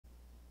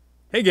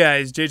Hey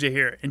guys, JJ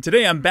here, and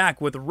today I'm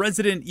back with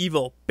Resident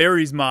Evil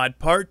Barry's Mod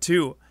Part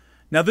 2.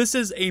 Now this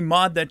is a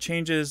mod that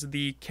changes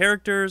the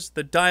characters,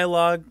 the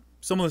dialogue,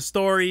 some of the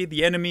story,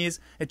 the enemies.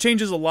 It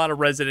changes a lot of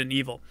Resident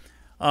Evil.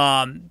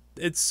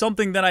 It's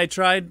something that I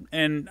tried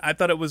and I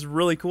thought it was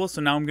really cool,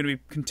 so now I'm going to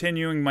be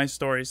continuing my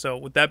story. So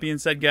with that being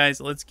said guys,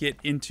 let's get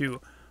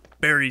into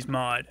Barry's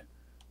Mod.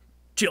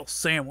 Jill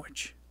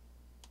Sandwich.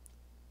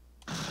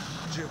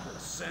 Jill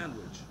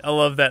Sandwich. I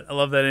love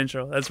that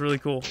intro. That's really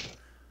cool.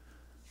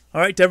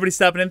 Alright, to everybody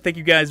stopping in, thank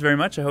you guys very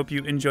much. I hope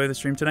you enjoy the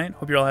stream tonight.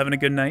 Hope you're all having a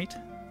good night.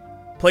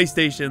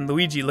 PlayStation,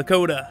 Luigi,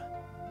 Lakota.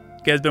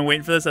 You guys been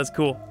waiting for this? That's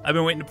cool. I've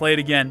been waiting to play it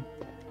again.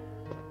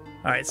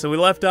 Alright, so we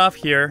left off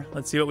here.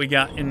 Let's see what we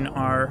got in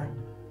our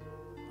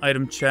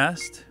item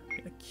chest. We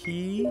got a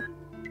key.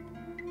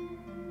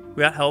 We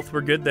got health.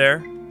 We're good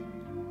there.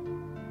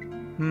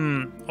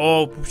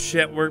 Oh,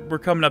 shit. We're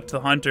coming up to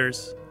the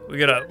hunters. We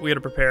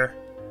gotta prepare.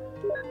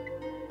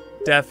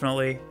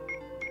 Definitely.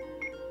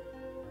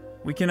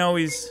 We can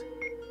always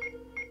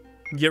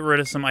get rid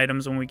of some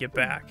items when we get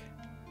back.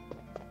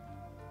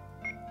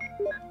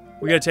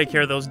 We gotta take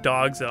care of those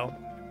dogs, though.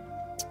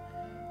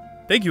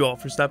 Thank you all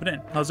for stopping in.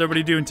 How's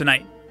everybody doing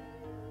tonight?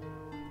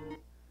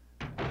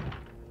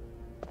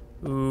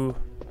 Ooh.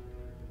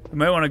 We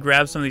might want to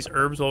grab some of these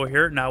herbs while we're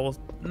here. Now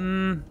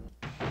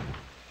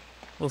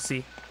we'll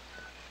see.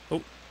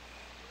 Oh.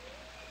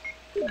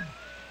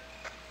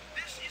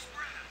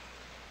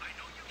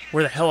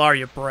 Where the hell are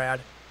you, Brad?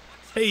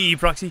 Hey,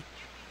 Proxy.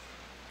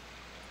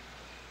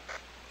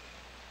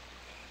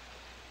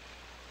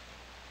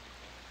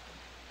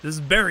 This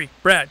is Barry.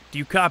 Brad, do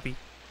you copy?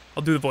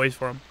 I'll do the voice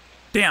for him.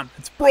 Damn,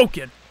 it's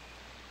broken.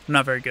 I'm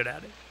not very good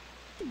at it.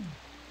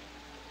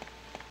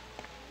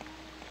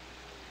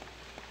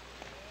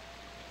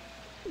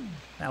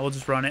 Now we'll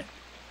just run it.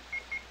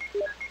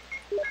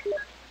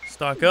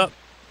 Stock up.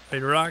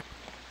 Ready to rock.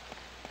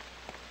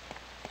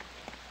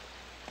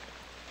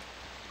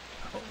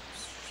 Oh,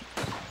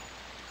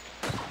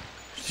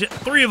 shit,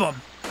 3 of them.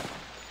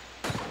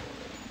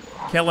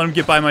 Can't let them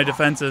get by my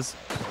defenses.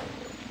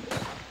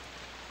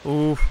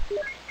 Ooh.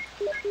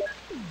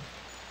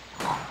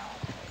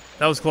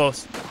 That was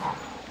close.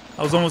 That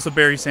was almost a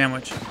berry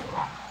sandwich.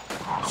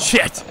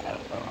 Shit!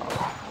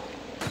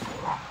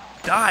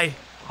 Die!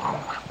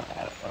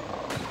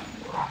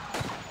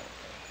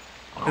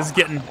 This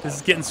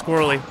is getting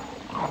squirrely.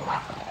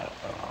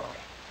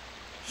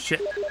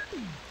 Shit.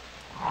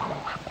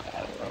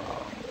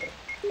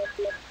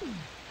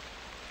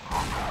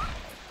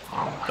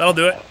 That'll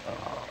do it.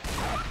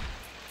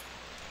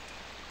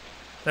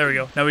 There we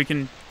go. Now we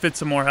can fit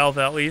some more health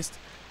at least.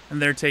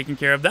 And they're taken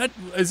care of. That,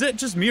 is it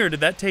just me or did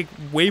that take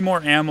way more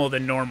ammo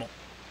than normal?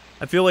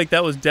 I feel like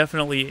that was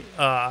definitely,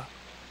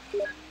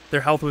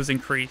 their health was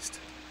increased.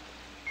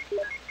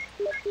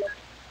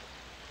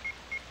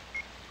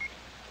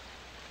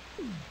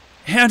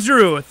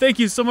 Andrew, thank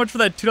you so much for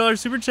that $2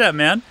 super chat,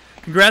 man.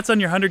 Congrats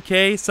on your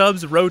 100K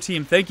subs, ROE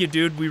Team. Thank you,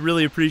 dude. We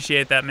really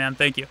appreciate that, man.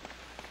 Thank you.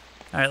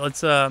 All right,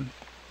 let's,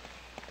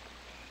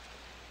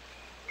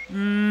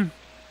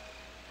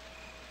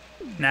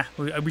 Nah,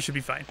 we should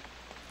be fine.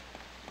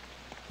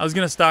 I was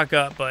going to stock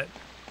up, but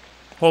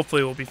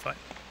hopefully we'll be fine.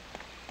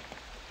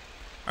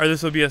 Or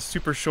this will be a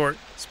super short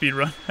speed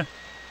run.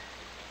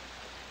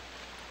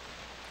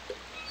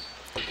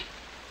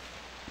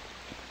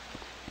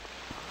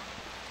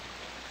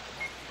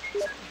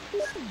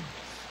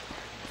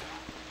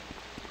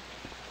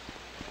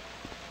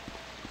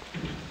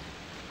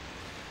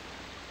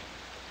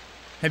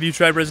 Have you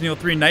tried Resident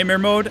Evil 3 Nightmare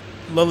Mode?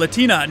 La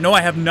Latina? No,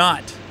 I have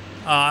not.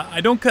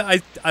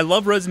 I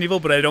love Resident Evil,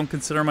 but I don't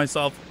consider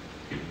myself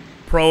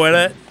pro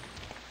at it.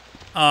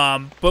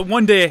 But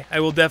one day I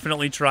will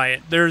definitely try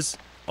it. There's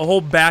a whole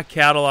back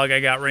catalog I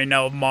got right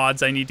now of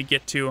mods I need to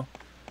get to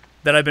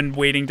that I've been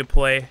waiting to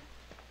play.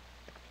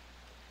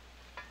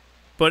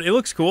 But it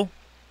looks cool.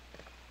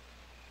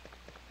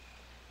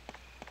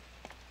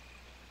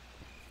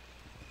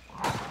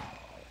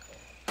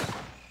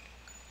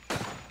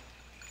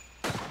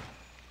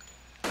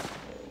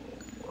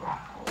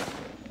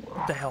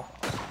 What the hell?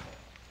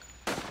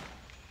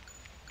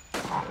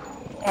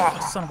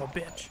 Oh, son of a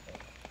bitch.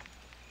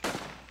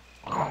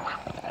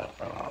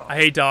 I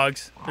hate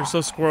dogs. They're so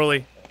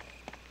squirrely.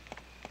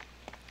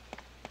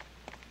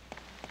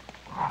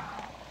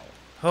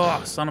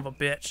 Oh, son of a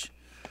bitch.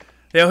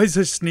 They always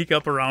just sneak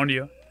up around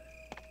you.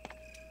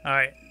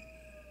 Alright.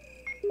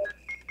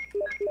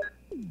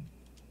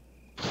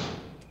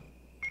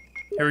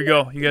 Here we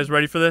go. You guys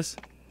ready for this?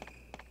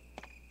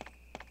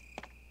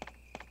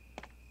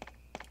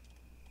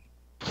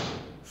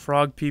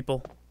 Frog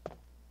people.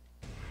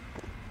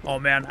 Oh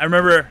man, I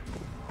remember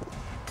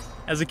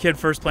as a kid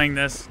first playing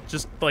this,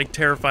 just like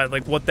terrified,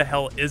 like what the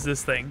hell is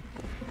this thing?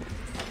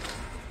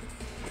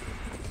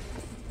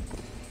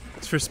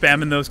 It's for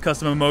spamming those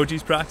custom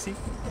emojis, Proxy.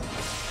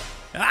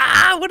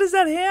 Ah, what is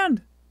that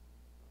hand?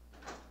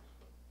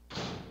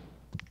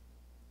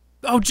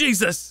 Oh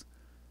Jesus!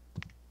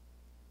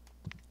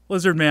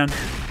 Lizard man.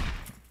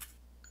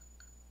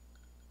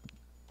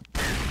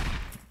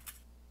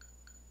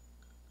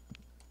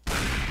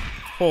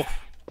 Oh,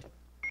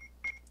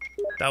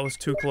 that was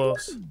too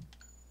close.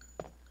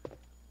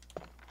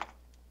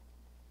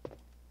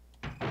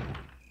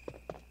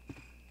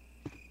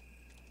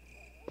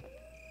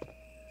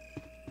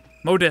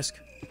 Mo disc.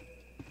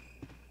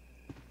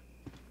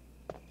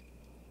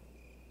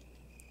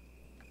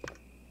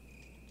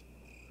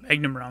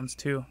 Magnum rounds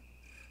too.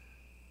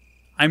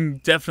 I'm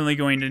definitely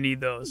going to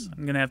need those.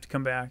 I'm gonna have to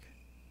come back.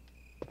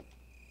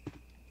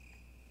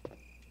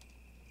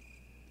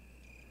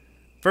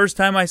 First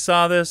time I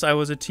saw this, I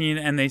was a teen,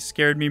 and they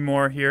scared me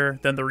more here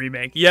than the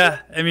remake. Yeah,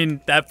 I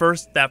mean that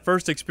first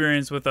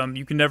experience with them,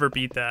 you can never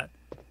beat that.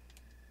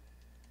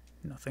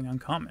 Nothing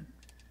uncommon.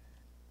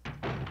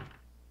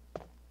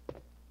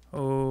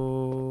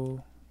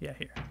 Oh, yeah,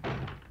 here.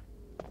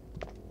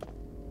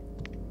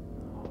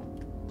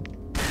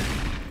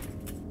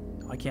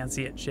 Oh, I can't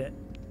see it. Shit.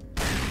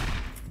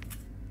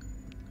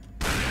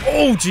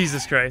 Oh,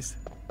 Jesus Christ.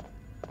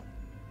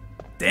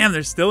 Damn,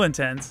 they're still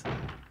intense.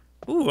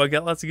 Ooh, I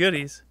got lots of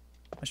goodies.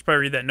 I should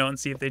probably read that note and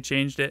see if they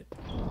changed it.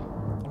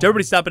 To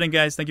everybody stopping in,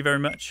 guys, thank you very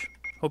much.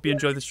 Hope you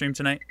enjoyed the stream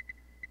tonight.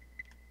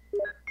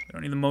 I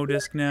don't need the Mo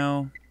disc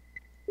now.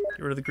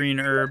 Get rid of the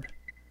green herb.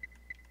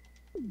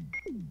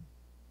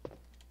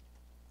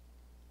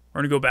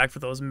 We're going to go back for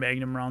those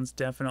Magnum rounds,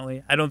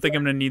 definitely. I don't think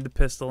I'm going to need the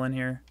pistol in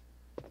here.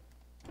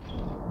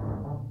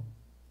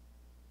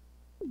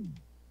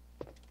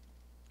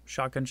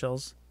 Shotgun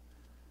shells.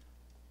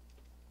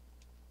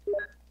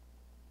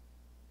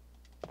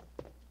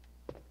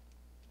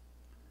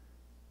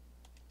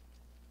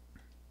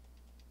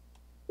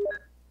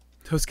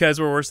 Those guys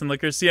were worse than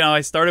liquor. See, now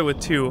I started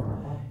with 2,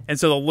 and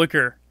so the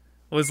liquor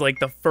was like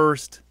the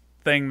first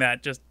thing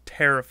that just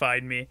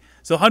terrified me.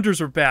 So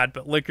hunters were bad,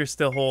 but liquor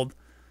still hold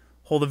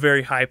a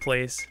very high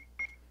place.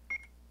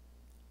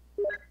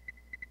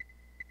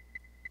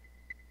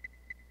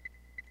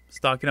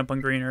 Stocking up on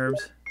green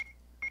herbs.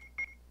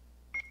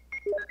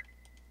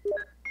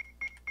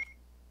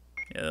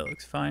 Yeah, that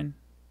looks fine.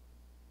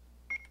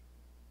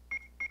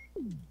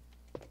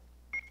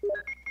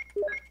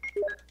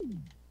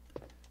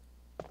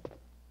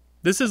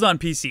 This is on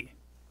PC.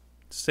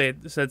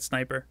 It said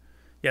sniper.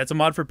 Yeah, it's a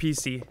mod for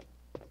PC.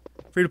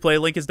 Free to play.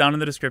 Link is down in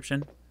the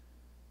description.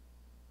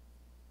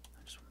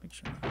 I just want to make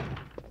sure.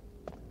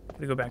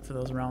 Gotta go back for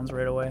those rounds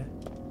right away.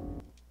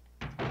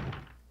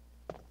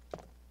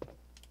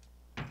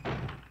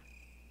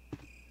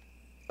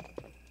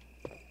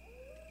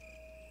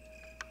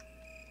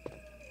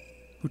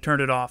 Who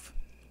turned it off?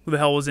 Who the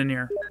hell was in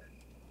here?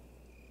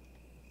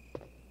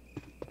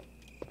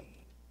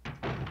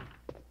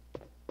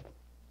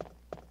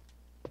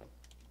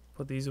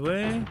 Put these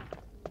away.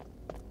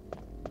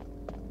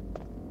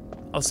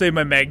 I'll save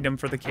my Magnum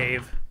for the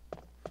cave.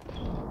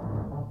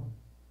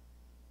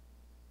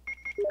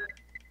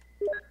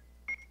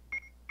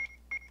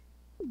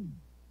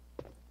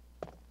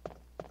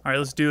 Alright,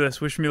 let's do this.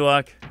 Wish me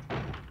luck.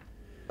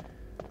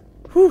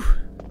 Whew.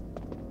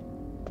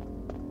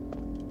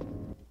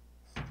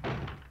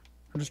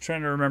 I'm just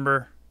trying to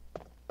remember.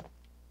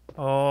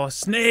 Oh,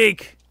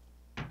 snake!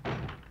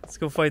 Let's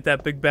go fight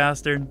that big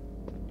bastard.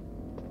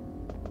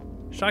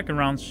 Shotgun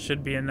rounds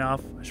should be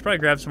enough. I should probably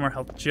grab some more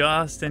health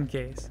just in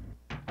case.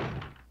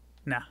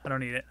 Nah, I don't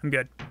need it. I'm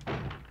good.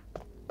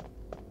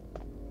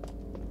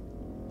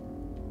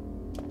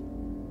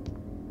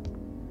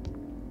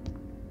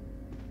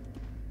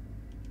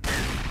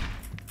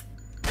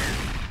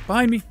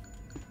 Behind me.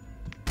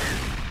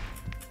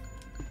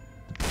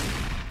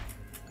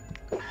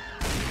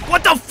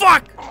 What the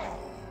fuck?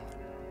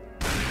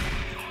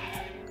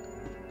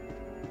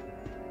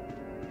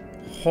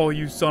 Oh,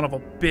 you son of a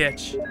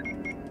bitch.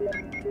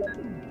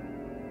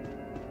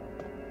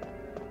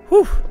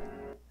 Whew.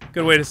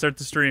 Good way to start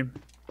the stream.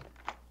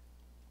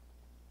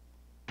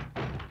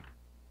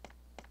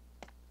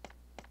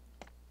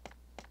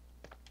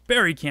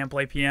 Barry can't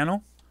play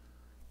piano.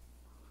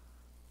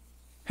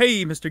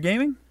 Hey, Mr.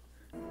 Gaming.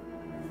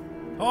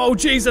 Oh,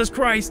 Jesus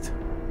Christ.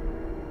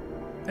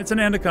 It's an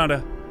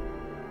anaconda.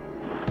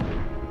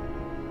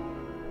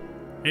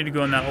 I need to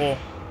go in that hole.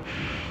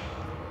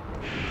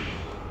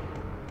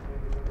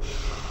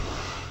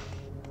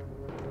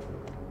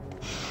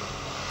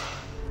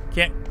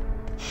 Can't.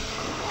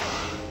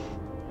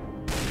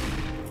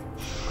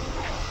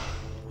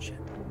 Shit.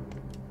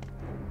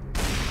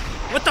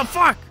 What the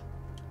fuck?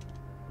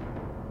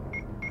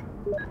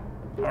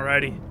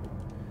 Alrighty.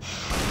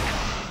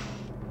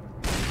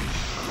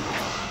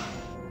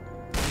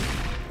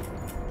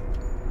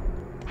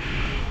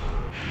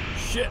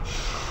 Shit.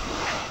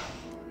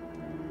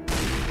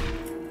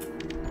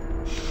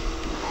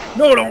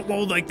 No, don't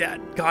load like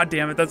that. God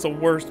damn it, that's the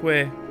worst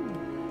way.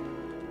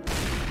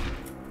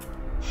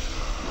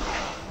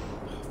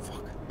 Oh,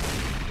 fuck.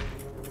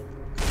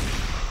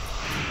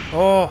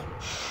 Oh.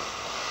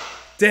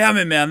 Damn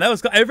it, man. That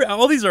was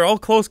all these are all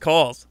close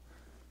calls.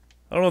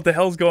 I don't know what the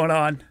hell's going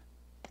on.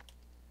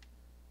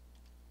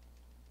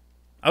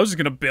 I was just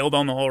gonna bail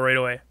down the hole right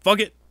away.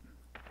 Fuck it.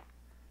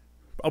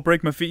 I'll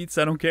break my feet,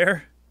 so I don't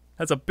care.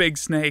 That's a big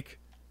snake.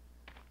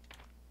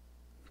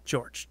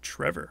 George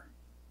Trevor.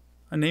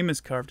 A name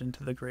is carved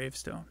into the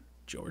gravestone.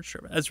 George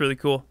Sherman. That's really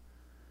cool.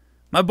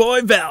 My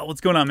boy Val. What's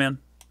going on, man?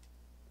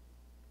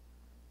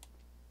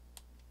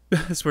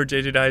 That's where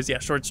JJ dies. Yeah,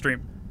 short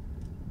stream.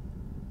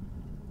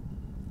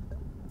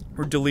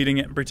 We're deleting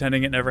it and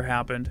pretending it never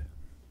happened.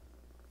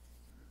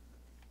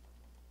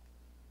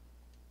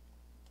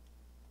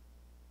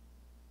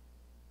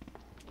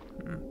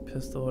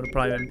 Pistol would have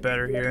probably been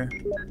better here.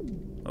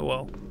 Oh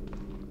well.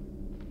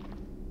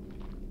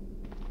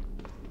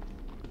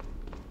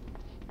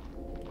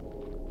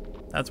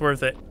 That's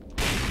worth it.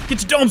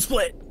 Get your dome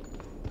split!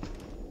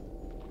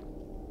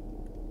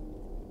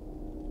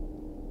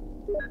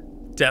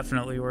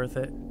 Definitely worth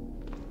it.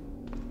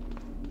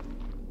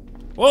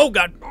 Whoa,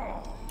 God!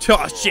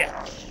 Oh, shit!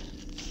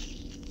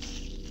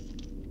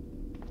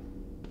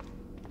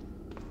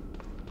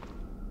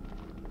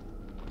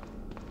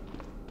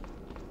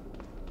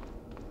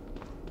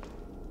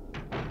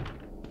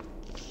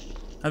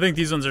 I think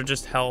these ones are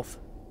just health.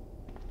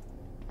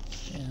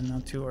 Yeah, I'm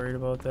not too worried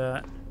about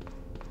that.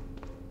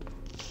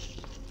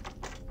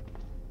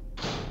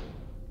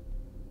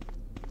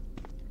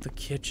 The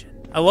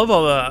kitchen. I love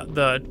how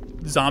the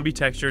zombie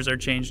textures are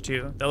changed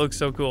too. That looks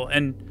so cool.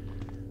 And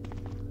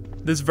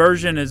this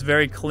version is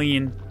very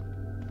clean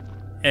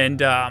and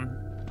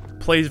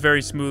plays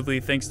very smoothly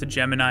thanks to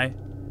Gemini.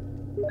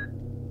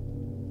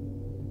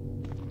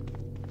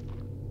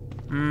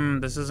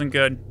 This isn't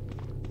good.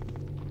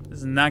 This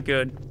is not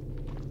good.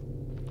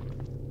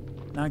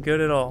 Not good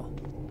at all.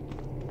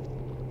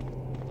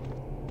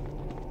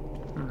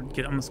 I'm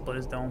gonna split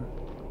his dome.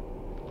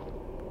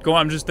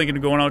 I'm just thinking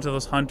of going out to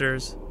those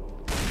hunters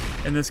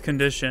in this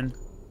condition.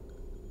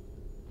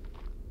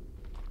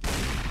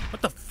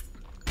 What the f?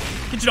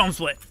 Get your dome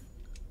split.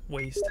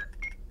 Waste.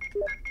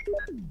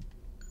 I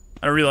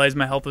didn't realize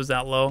my health was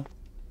that low.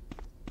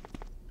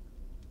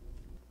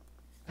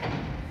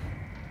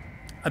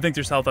 I think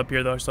there's health up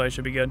here though, so I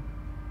should be good.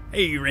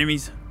 Hey,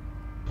 Ramies.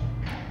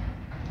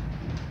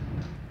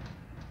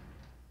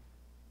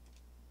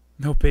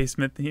 No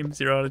basement theme,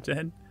 0 out of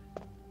 10.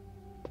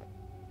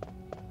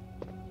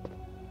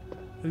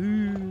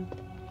 Ooh.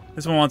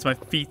 This one wants my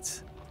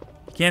feet.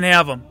 Can't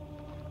have them.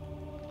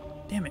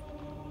 Damn it.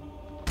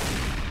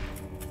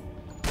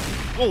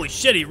 Holy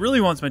shit, he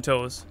really wants my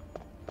toes.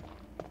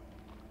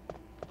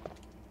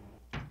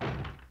 That's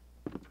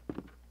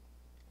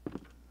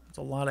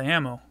a lot of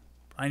ammo.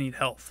 I need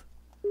health.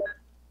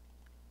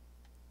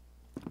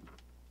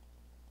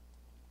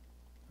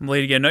 I'm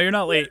late again. No, you're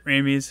not late,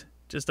 Ramies.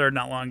 Just started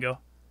not long ago.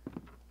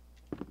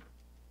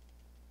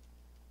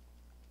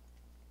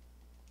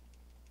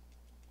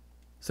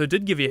 So it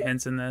did give you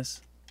hints in this.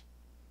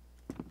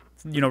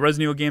 You know,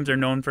 Resident Evil games are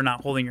known for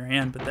not holding your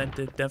hand, but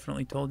that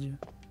definitely told you.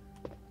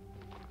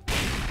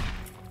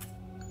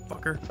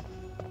 Fucker.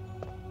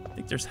 I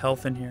think there's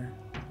health in here.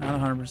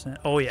 Not 100%.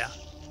 Oh, yeah.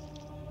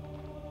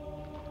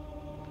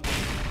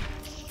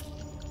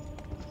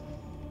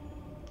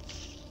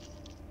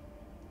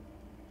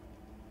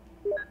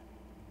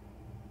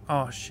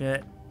 Oh,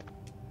 shit.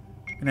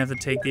 Gonna have to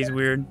take these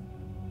weird.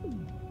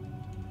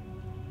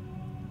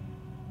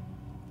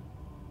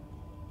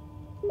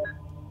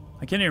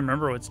 I can't even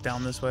remember what's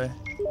down this way.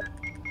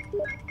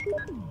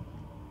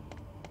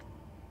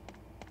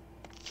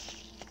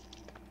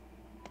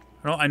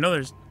 I know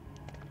there's...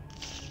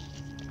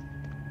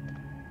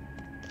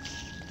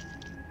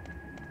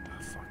 Oh,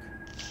 fuck.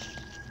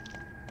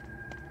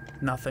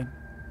 Nothing.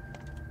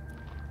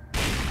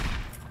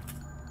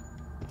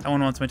 That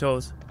one wants my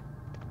toes.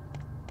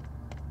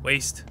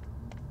 Waste.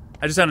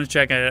 I just had to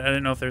check. I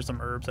didn't know if there's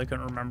some herbs. I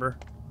couldn't remember.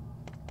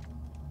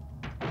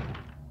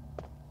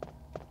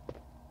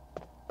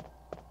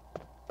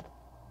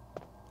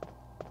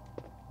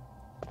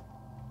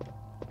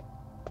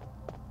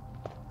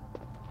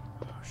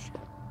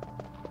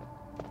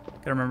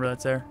 Gotta remember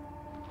that's there.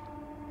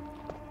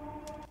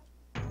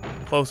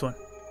 Close one.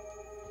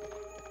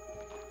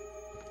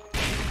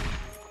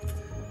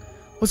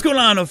 What's going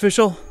on,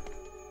 official?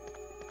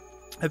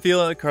 I feel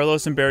like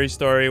Carlos and Barry's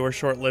story were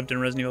short-lived in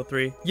Resident Evil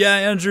 3. Yeah,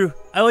 Andrew,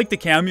 I like the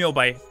cameo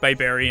by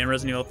Barry in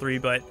Resident Evil 3,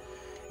 but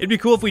it'd be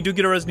cool if we do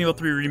get a Resident Evil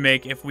 3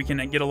 remake, if we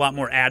can get a lot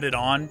more added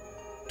on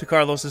to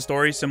Carlos'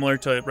 story, similar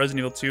to Resident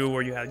Evil 2,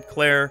 where you had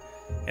Claire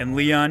and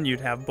Leon. You'd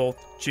have both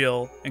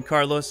Jill and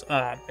Carlos,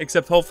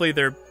 except hopefully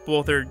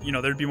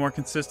there'd be more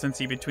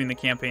consistency between the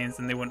campaigns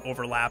and they wouldn't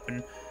overlap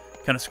and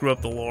kind of screw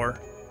up the lore.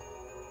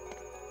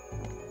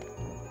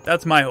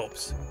 That's my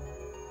hopes.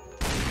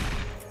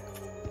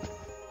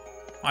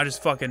 I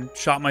just fucking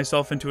shot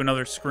myself into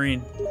another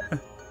screen.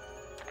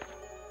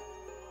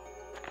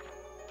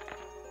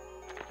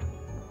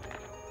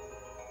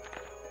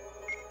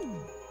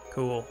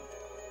 Cool.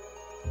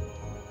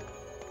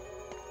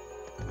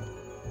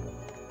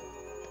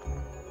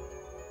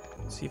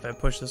 Let's see if I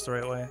push this the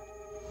right way.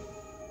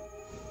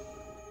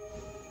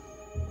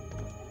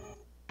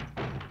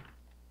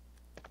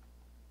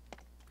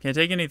 Can't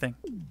take anything.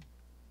 And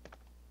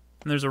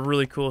there's a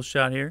really cool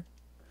shot here.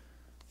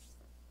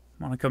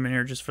 I want to come in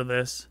here just for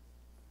this.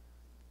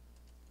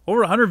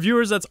 Over 100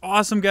 viewers. That's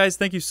awesome, guys.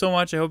 Thank you so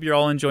much. I hope you're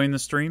all enjoying the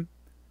stream.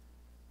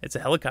 It's a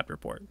helicopter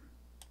port.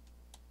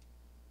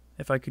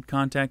 If I could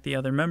contact the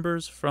other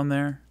members from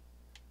there.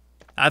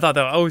 I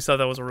always thought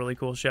that was a really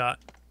cool shot.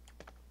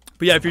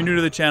 But yeah, if you're new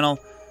to the channel,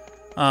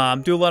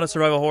 do a lot of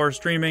survival horror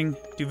streaming,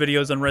 do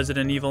videos on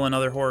Resident Evil and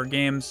other horror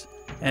games,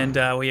 and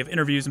we have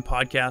interviews and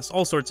podcasts,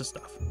 all sorts of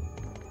stuff.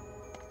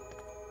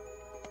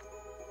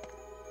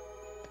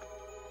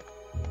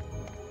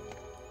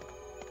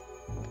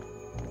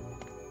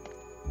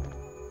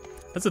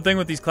 That's the thing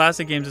with these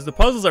classic games, is the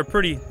puzzles are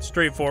pretty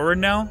straightforward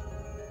now.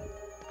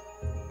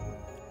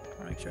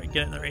 I'll make sure I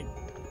get it in the right...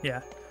 Yeah.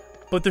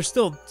 But they're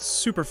still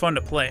super fun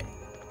to play.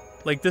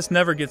 Like, this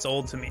never gets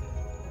old to me.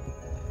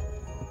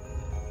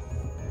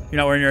 You're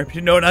not wearing your...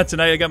 No, not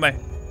tonight. I got my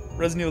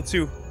Resident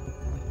Evil 2.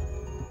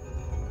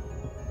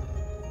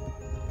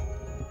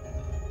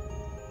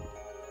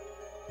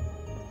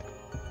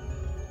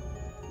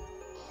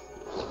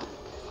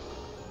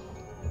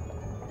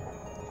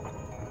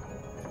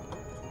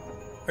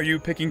 Are you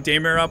picking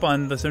Daymare up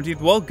on the 17th?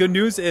 Well, good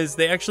news is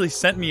they actually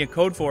sent me a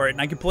code for it,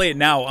 and I can play it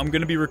now. I'm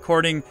going to be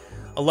recording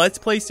a Let's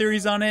Play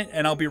series on it,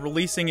 and I'll be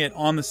releasing it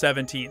on the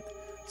 17th.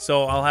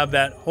 So I'll have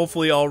that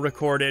hopefully all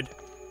recorded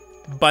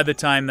by the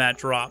time that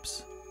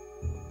drops.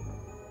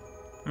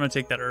 I'm going to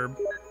take that herb.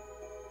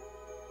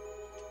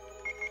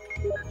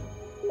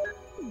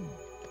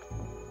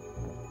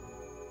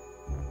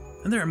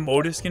 Isn't there a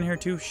emotes in here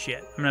too? Shit.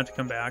 I'm going to have to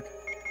come back.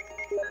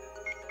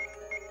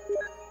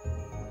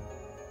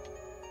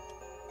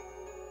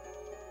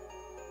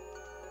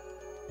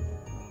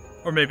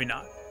 Or maybe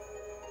not.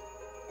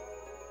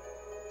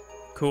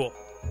 Cool.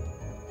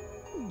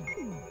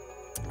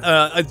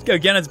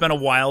 Again, it's been a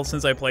while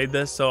since I played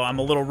this, so I'm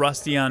a little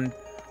rusty on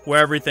where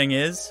everything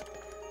is.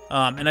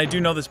 And I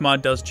do know this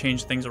mod does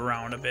change things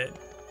around a bit.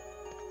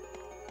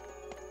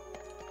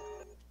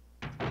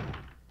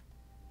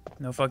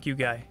 No, fuck you,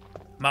 guy.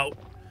 I'm out.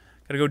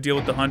 Gotta go deal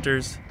with the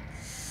hunters.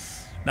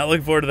 Not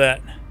looking forward to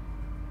that.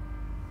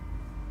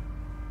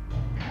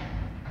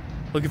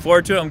 Looking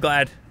forward to it? I'm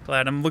glad.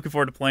 I'm looking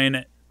forward to playing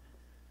it.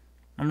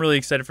 I'm really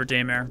excited for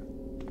Daymare.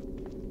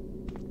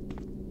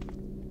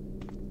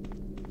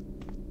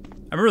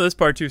 I remember this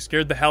part too,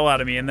 scared the hell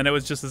out of me, and then it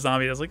was just a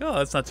zombie. I was like, oh,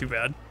 that's not too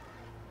bad.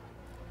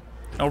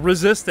 Oh,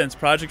 Resistance,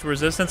 Project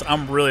Resistance.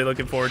 I'm really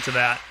looking forward to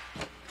that.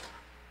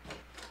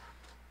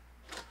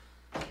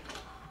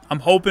 I'm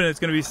hoping it's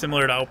going to be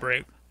similar to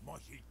Outbreak.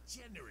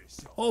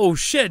 Oh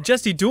shit,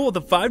 Jesse Duel with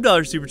the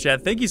 $5 super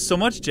chat. Thank you so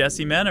much,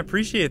 Jesse, man. I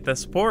appreciate the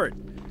support.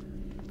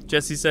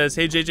 Jesse says,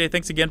 hey JJ,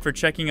 thanks again for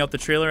checking out the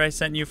trailer I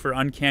sent you for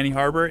Uncanny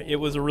Harbor. It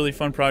was a really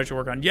fun project to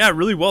work on. Yeah,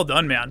 really well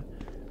done, man.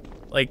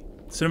 Like,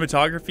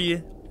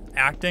 cinematography,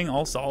 acting,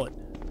 all solid.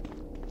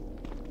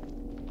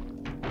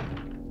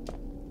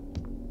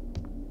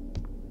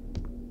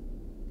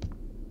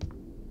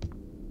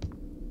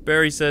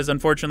 Barry says,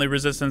 unfortunately,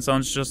 Resistance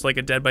sounds just like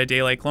a Dead by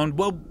Daylight clone.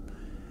 Well,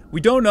 we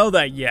don't know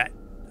that yet.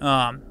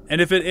 And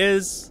if it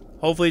is,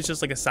 hopefully it's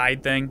just like a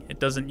side thing. It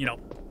doesn't, you know...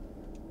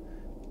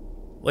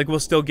 Like,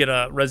 we'll still get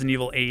a Resident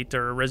Evil 8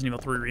 or a Resident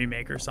Evil 3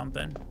 remake or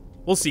something.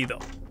 We'll see,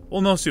 though.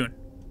 We'll know soon.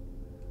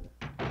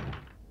 Oh,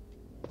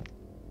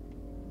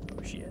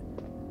 shit.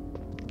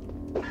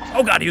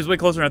 Oh, God, he was way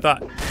closer than I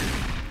thought.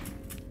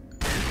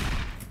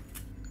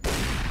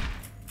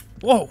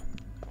 Whoa.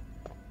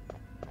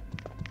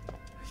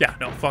 Yeah,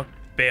 no, fuck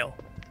bail.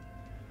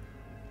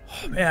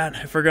 Oh, man,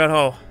 I forgot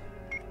how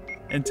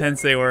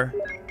intense they were.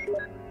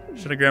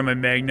 Should have grabbed my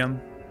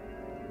Magnum.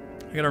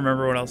 I gotta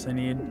remember what else I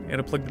need. I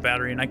gotta plug the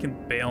battery in. I can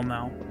bail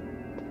now.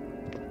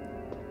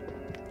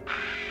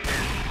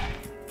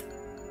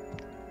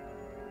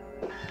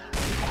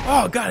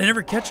 Oh, God, I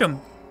never catch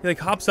him. He, like,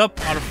 hops up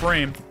out of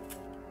frame.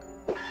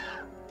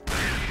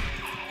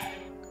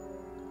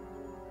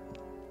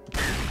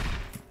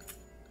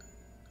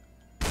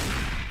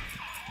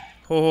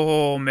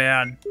 Oh,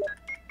 man.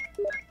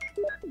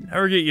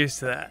 Never get used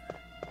to that.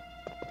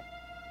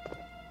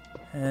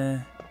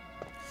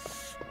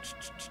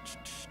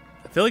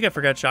 I feel like I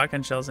forgot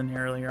shotgun shells in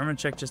here earlier. I'm gonna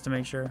check just to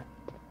make sure.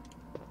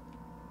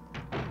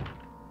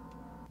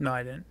 No,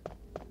 I didn't.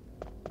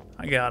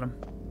 I got them.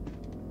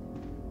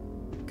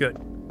 Good.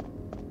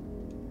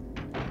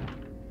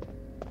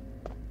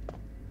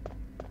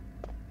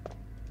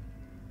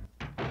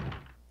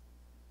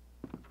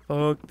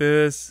 Fuck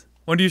this.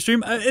 When do you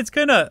stream? It's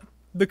kind of...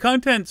 The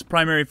content's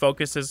primary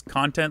focus is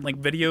content, like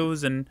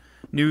videos and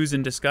news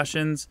and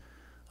discussions.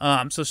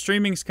 So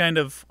streaming's kind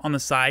of on the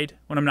side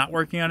when I'm not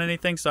working on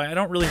anything, so I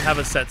don't really have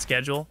a set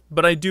schedule.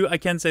 But I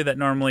can say that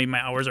normally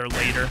my hours are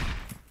later.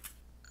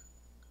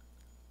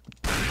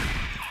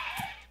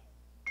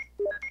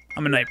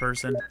 I'm a night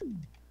person.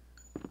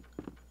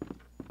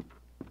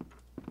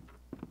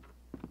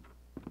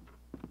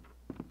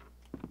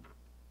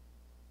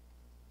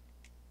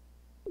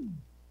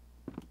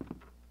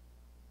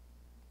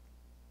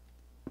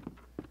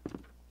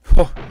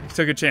 Oh,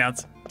 took a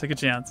chance. Took a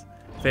chance.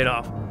 Fade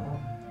off.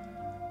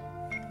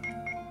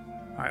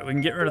 Alright, we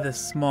can get rid of this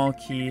small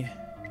key.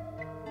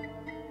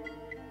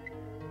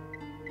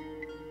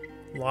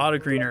 A lot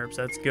of green herbs,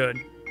 that's good.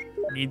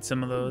 Need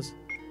some of those.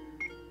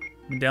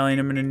 Medallion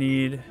I'm gonna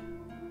need.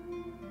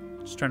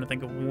 Just trying to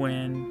think of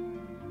when.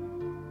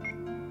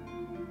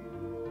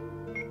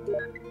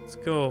 Let's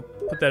go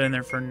put that in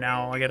there for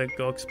now. I gotta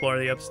go explore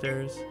the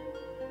upstairs.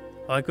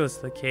 Oh, that goes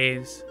to the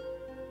caves.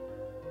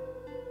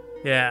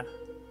 Yeah.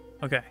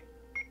 Okay.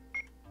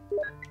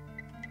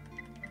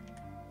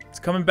 It's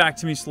coming back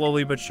to me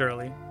slowly but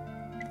surely.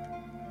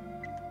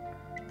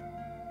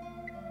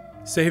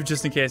 Save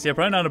just in case. Yeah,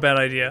 probably not a bad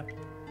idea.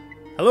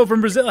 Hello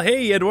from Brazil.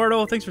 Hey,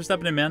 Eduardo. Thanks for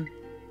stepping in, man.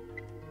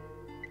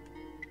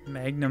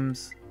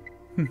 Magnums.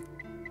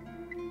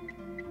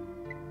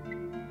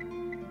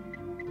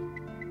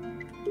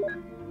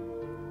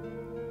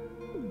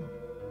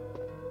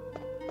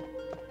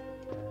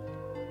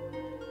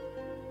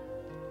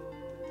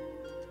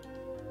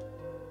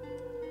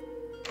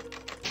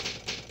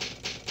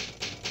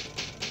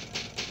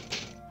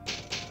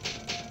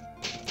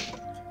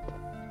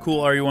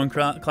 Cool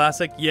RE1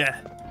 Classic? Yeah.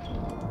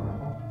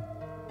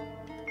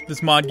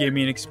 This mod gave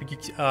me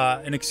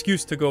an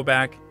excuse to go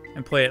back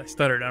and play it. I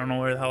stuttered. I don't know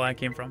where the hell that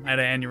came from. I had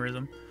an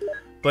aneurysm.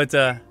 But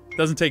it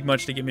doesn't take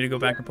much to get me to go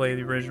back and play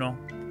the original.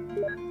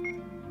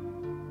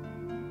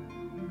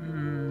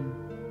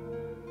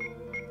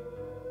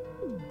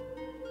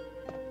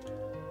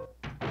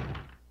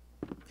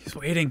 He's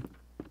waiting.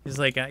 He's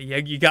like, yeah,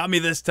 you got me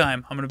this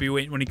time. I'm going to be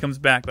waiting when he comes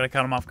back, but I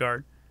caught him off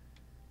guard.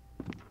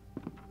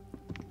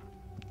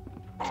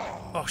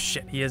 Oh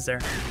shit, he is there.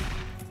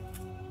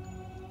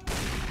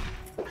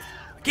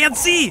 I can't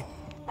see!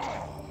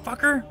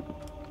 Fucker!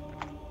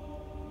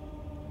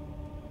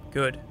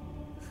 Good.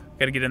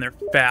 Gotta get in there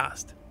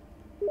fast.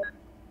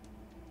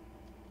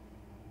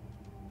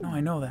 No,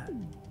 I know that.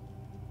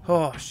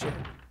 Oh shit.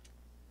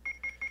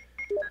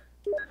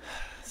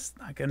 It's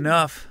not good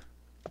enough.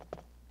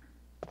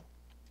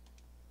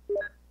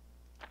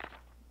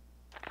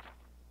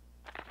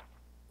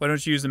 Why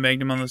don't you use the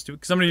Magnum on those two?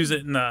 Because I'm gonna use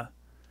it in the...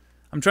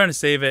 I'm trying to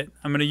save it.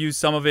 I'm going to use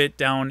some of it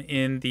down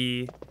in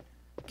the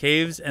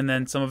caves and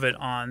then some of it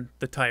on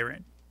the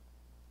Tyrant.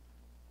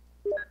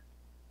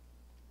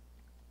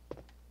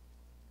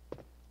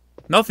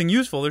 Nothing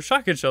useful. There's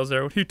shotgun shells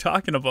there. What are you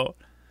talking about?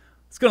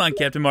 What's going on,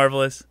 Captain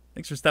Marvelous?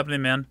 Thanks for stepping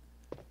in, man.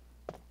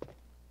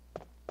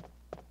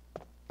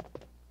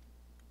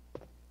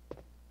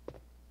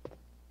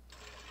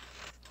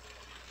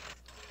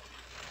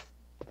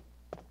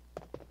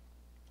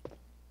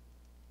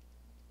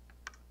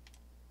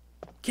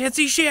 Can't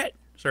see shit!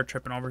 Start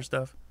tripping over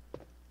stuff.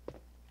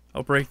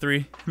 Outbreak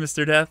 3,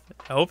 Mr. Death?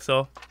 I hope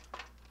so.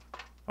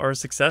 Or a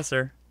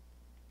successor.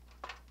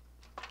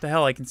 What the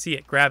hell? I can see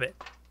it. Grab it,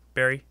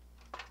 Barry.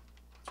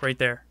 It's right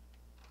there.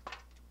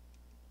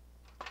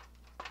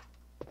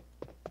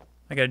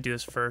 I gotta do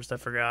this first. I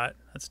forgot.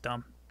 That's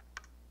dumb.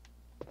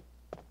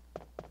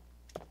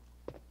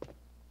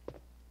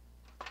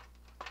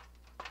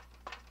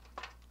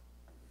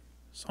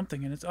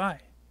 Something in its eye.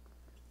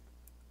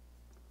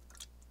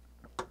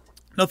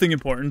 Nothing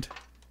important.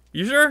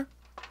 You sure?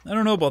 I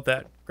don't know about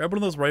that. Grab one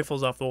of those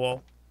rifles off the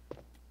wall.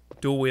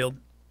 Dual wield.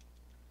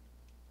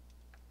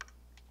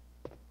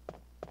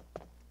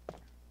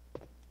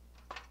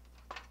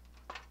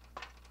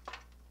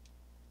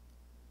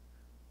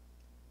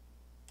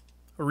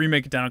 A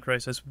remake of Dino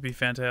Crisis would be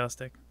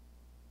fantastic.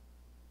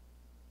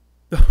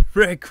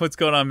 Rick, what's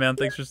going on, man?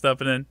 Thanks for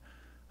stopping in.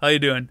 How you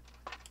doing?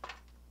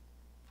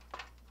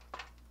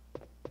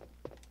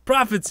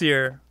 Prophet's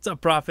here. What's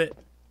up, Prophet?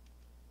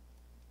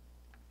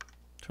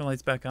 Turn the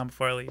lights back on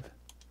before I leave.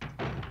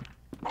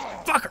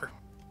 Fucker!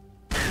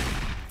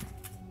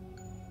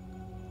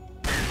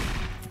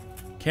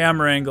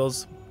 Camera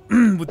angles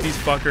with these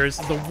fuckers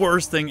is the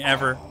worst thing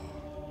ever.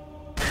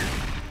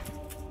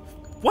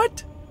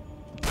 What?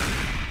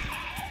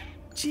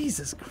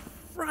 Jesus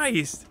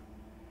Christ.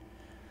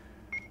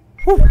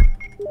 Whew.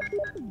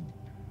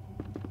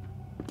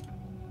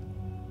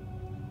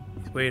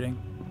 He's waiting.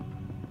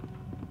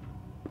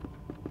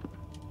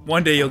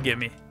 One day you'll get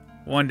me.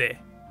 One day.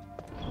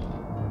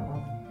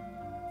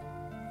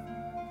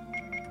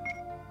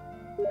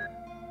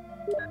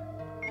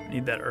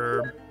 Need that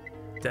herb.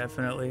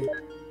 Definitely.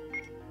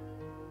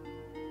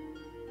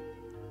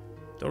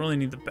 Don't really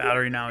need the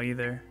battery now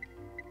either.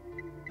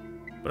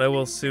 But I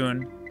will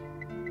soon.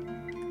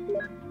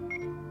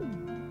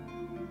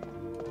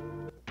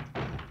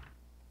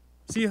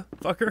 See ya,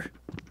 fucker.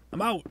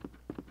 I'm out.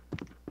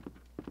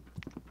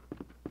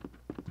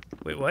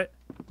 Wait, what?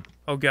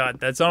 Oh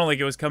god, that sounded like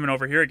it was coming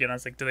over here again. I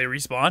was like, do they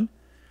respawn?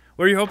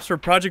 What are your hopes for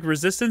Project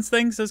Resistance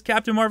thing? Says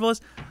Captain Marvelous.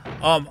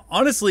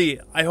 Honestly,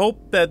 I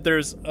hope that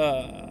there's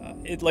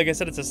like I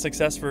said, it's a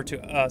successor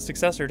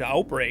to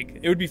Outbreak.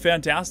 It would be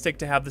fantastic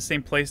to have the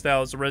same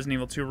playstyle as the Resident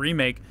Evil 2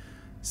 remake,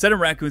 set in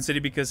Raccoon City,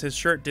 because his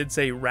shirt did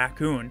say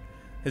Raccoon,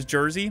 his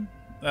jersey,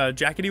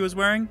 jacket he was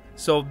wearing.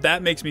 So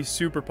that makes me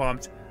super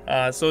pumped.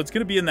 So it's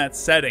gonna be in that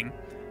setting.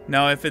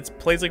 Now, if it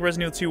plays like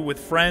Resident Evil 2 with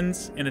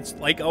friends and it's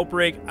like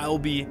Outbreak, I'll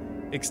be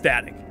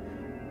ecstatic.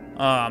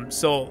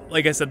 So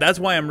like I said, that's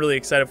why I'm really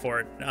excited for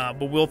it.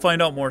 But we'll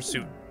find out more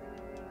soon.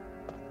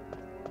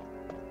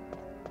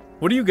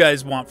 What do you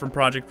guys want from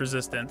Project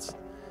Resistance?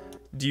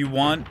 Do you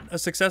want a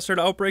successor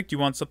to Outbreak? Do you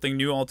want something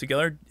new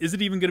altogether? Is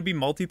it even going to be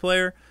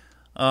multiplayer?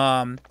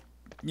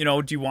 You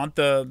know, do you want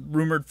the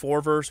rumored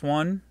 4 versus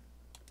 1?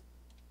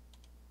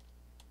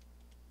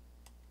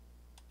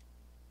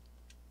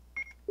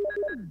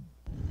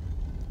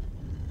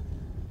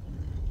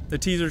 The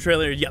teaser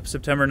trailer, yep,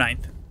 September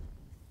 9th.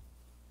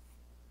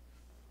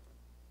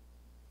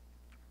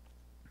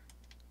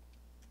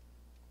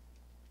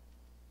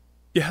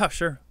 Yeah,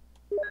 sure.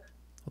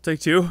 I'll take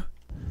 2.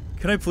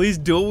 Can I please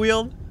dual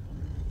wield?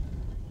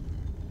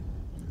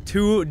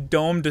 2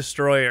 dome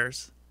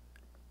destroyers.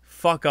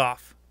 Fuck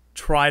off.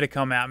 Try to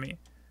come at me.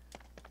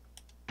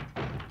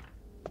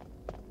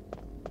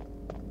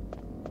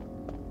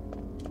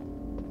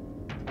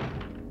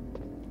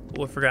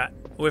 Oh, I forgot.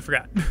 Oh, I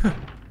forgot.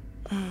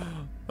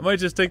 I might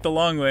just take the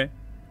long way.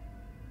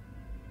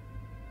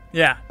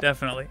 Yeah,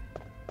 definitely.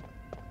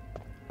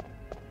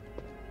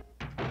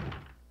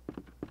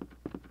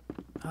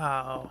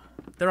 Oh,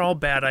 they're all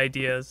bad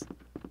ideas.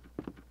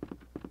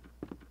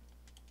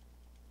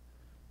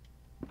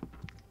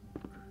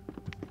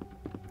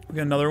 We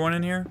got another one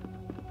in here.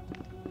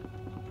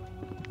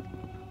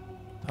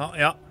 Oh,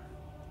 yeah.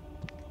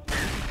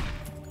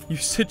 You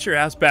sit your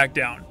ass back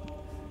down.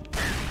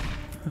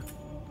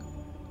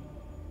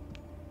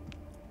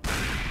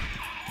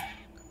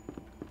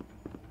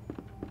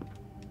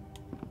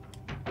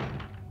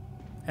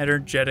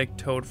 Energetic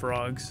toad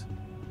frogs.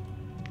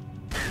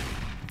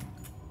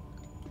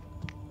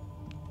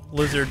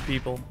 Lizard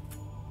people.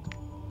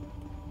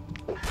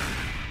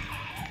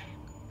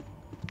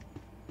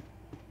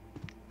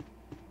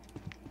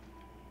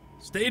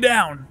 Stay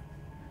down.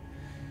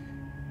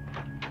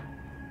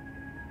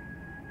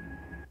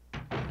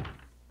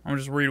 I'm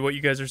just read what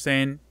you guys are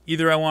saying.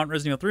 Either I want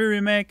Resident Evil 3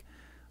 remake.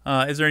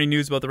 Is there any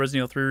news about the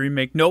Resident Evil 3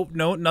 remake? Nope,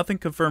 no, nothing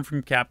confirmed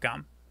from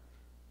Capcom.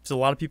 So a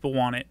lot of people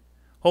want it.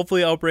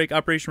 Hopefully Outbreak,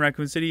 Operation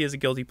Raccoon City is a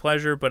guilty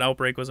pleasure, but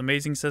Outbreak was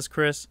amazing, says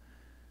Chris.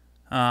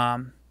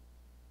 Resident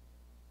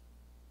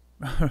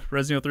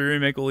Evil 3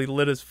 remake will be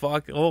lit as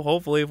fuck. Oh,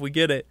 hopefully if we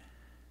get it.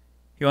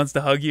 He wants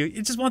to hug you.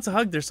 He just wants a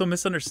hug. They're so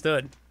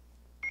misunderstood.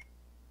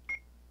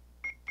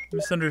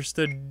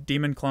 Misunderstood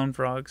demon clone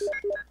frogs.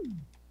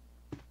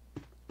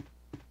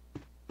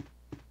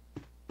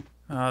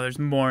 Oh, there's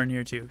more in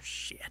here too.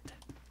 Shit.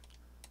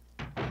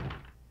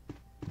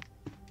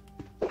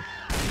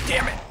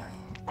 Damn it.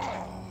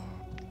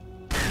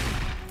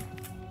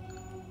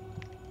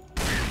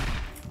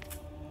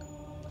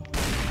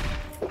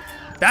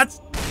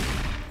 That's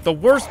the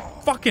worst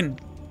fucking...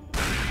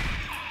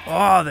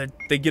 Oh,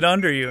 they get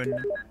under you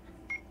and...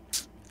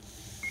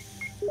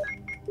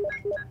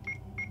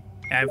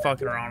 Yeah, I'm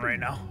fucking around right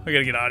now. I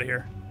gotta get out of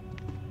here.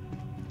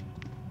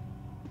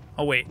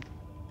 Oh, wait.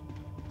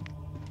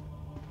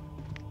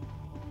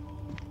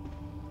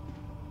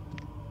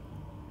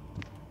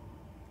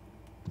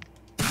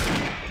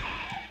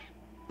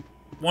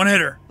 One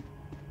hitter.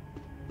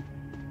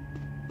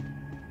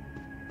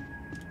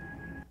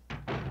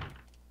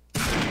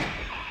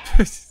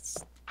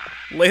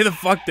 Lay the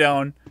fuck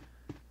down.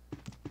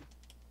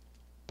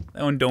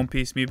 That one don't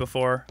piece me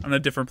before on a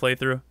different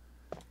playthrough.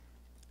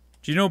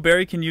 Do you know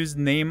Barry can use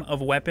name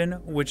of weapon,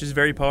 which is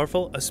very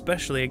powerful,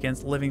 especially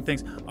against living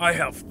things? I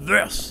have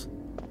this.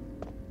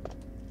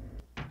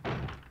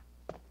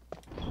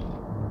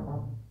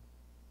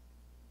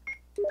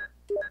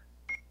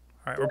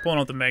 Alright, we're pulling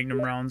out the Magnum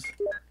rounds.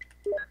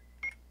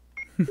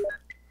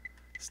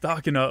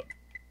 Stocking up.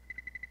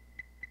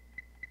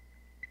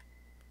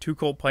 2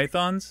 Colt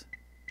Pythons?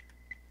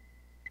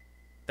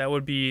 That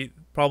would be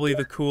probably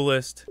the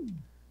coolest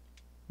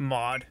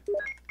mod.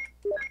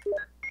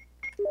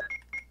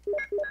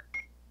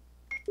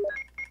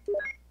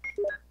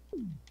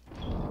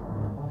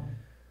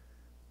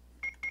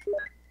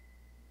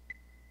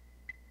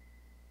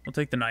 We'll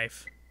take the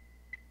knife.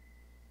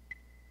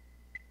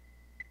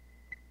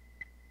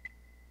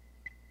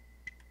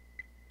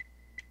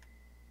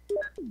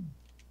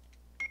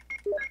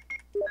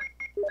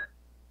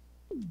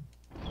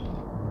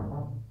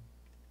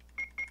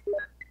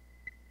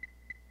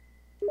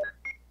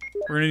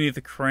 We're gonna need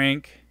the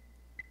crank.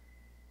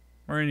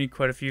 We're gonna need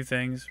quite a few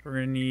things. We're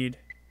gonna need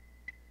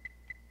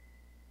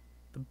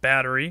the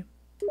battery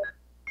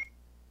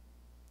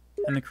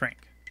and the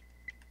crank.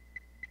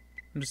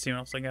 I'm just seeing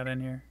what else I got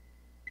in here.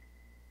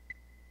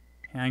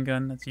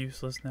 Handgun, that's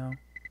useless now.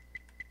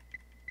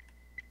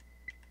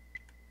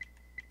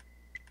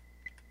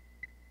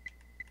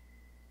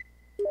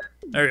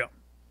 There we go.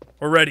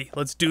 We're ready.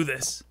 Let's do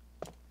this.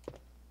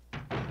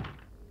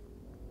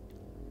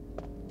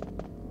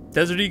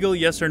 Desert Eagle,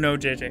 yes or no,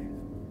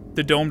 JJ?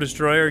 The Dome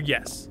Destroyer,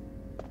 yes.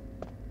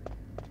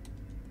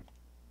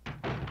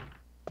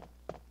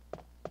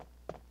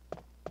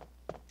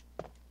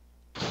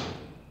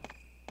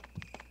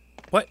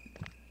 What?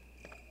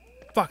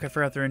 Fuck, I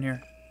forgot they're in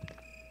here.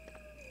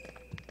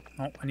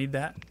 Oh, I need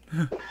that.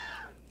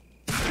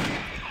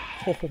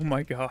 Oh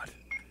my god.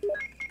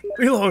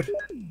 Reload!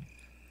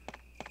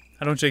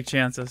 I don't take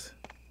chances.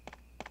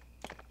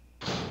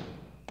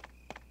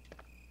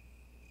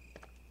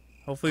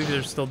 Hopefully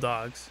there's still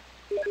dogs.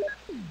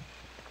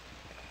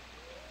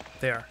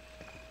 They are.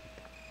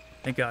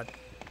 Thank God.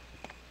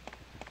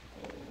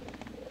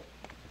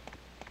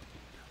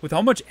 With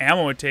how much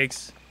ammo it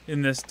takes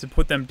in this to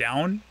put them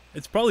down,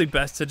 it's probably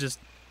best to just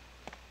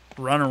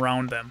run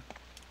around them.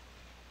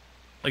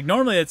 Like,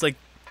 normally it's like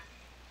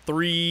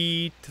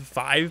 3 to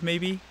 5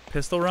 maybe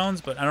pistol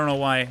rounds, but I don't know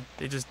why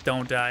they just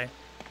don't die.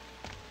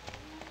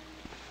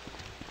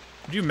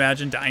 Could you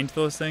imagine dying to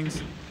those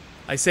things?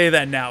 I say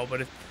that now,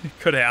 but it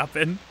could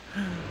happen.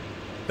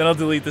 Then I'll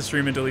delete the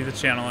stream and delete the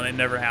channel, and it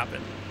never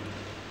happened.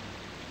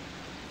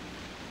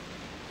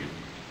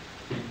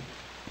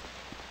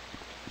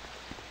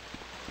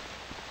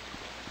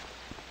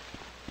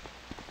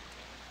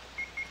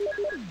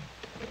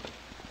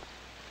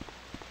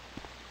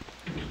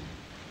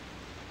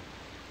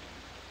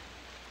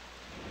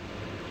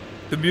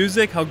 The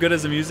music, how good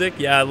is the music?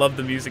 Yeah, I love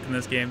the music in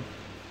this game.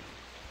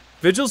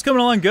 Vigil's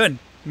coming along good.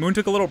 Moon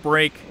took a little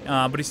break,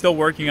 but he's still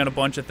working on a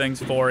bunch of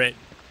things for it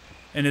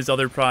in his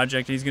other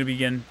project. He's going to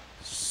begin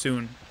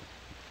soon.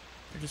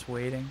 They're just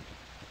waiting.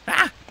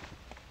 Ah!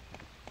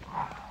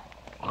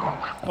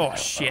 Oh,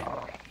 shit.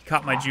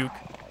 Caught my juke.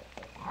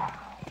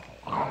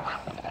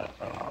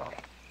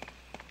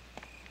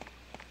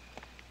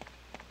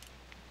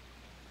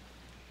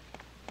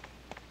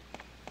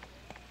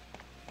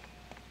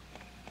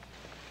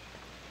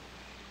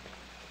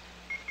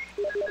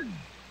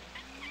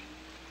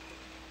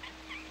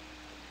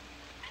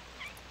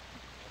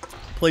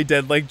 Play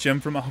dead like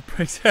Jim from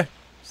Outbreak.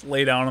 Just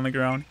lay down on the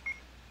ground.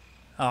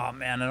 Oh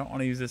man, I don't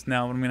want to use this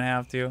now, but I'm gonna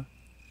have to.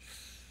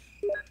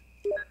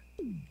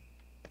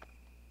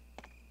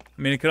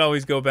 I mean, it could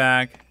always go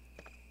back.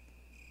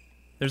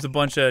 There's a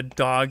bunch of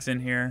dogs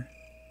in here.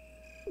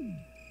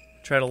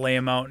 Try to lay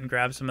them out and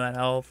grab some of that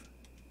health.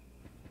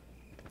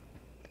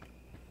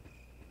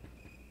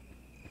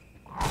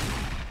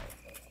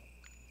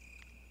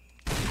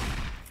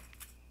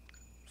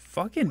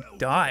 Fucking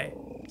die.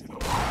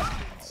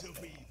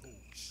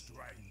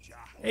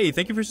 Hey,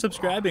 thank you for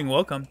subscribing.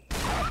 Welcome.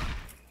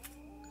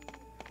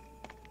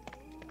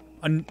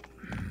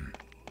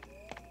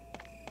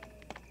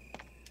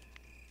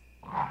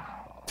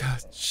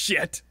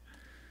 Shit.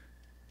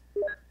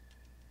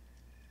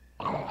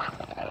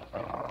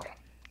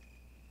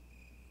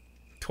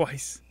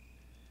 Twice.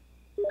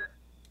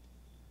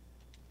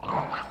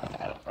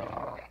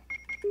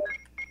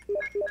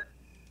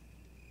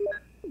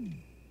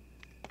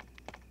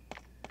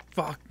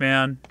 Fuck,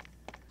 man.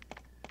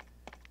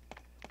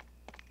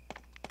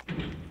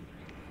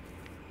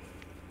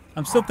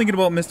 I'm still thinking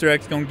about Mr.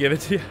 X gonna give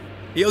it to you.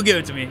 He'll give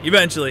it to me,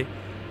 eventually.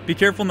 Be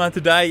careful not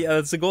to die.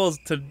 That's the goal, is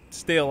to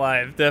stay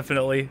alive,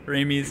 definitely,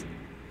 Raimi's.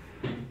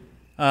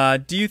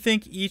 Do you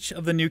think each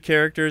of the new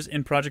characters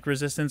in Project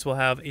Resistance will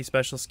have a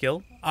special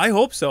skill? I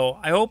hope so.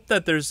 I hope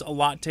that there's a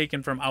lot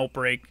taken from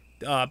Outbreak,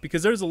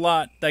 because there's a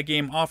lot that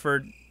game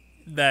offered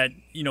that,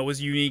 you know,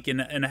 was unique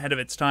and ahead of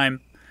its time.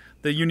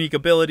 The unique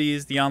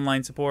abilities, the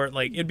online support,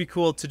 like, it'd be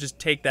cool to just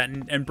take that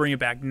and bring it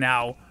back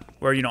now,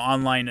 where, you know,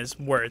 online is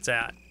where it's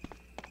at.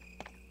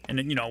 And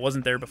it, you know, it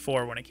wasn't there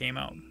before when it came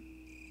out.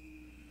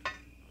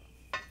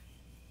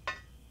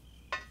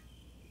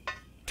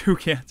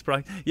 Toucans,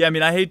 probably. Yeah, I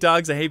mean, I hate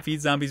dogs, I hate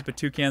feed zombies, but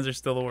toucans are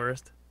still the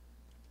worst.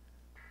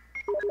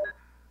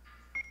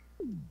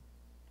 It'd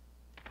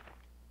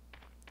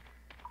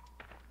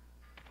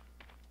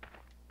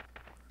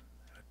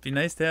be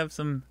nice to have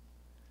some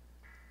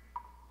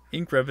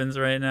ink ribbons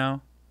right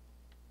now.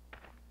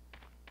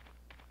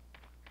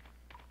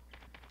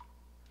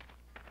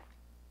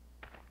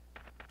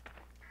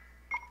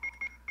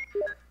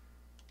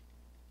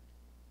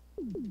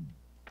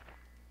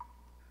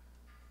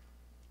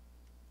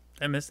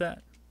 Did I miss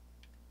that?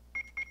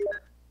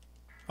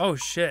 Oh,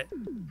 shit.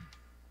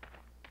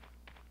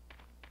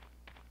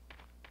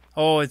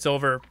 Oh, it's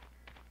over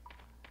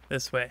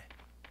this way.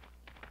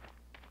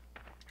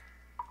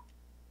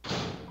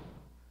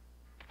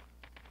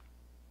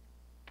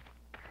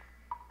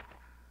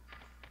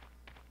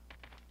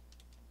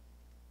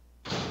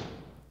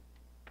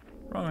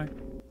 Wrong way.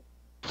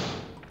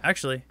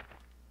 Actually,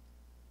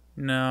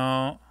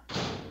 no.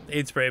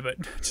 Aid spray, but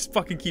just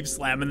fucking keep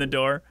slamming the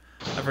door.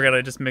 I forgot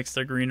I just mixed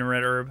the green and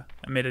red herb.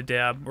 I made a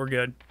dab. We're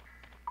good.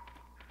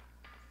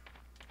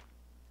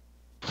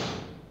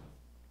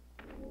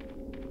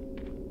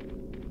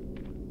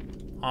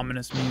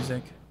 Ominous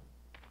music.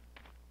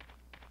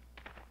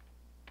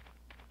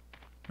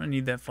 I'm gonna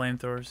need that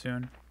flamethrower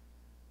soon.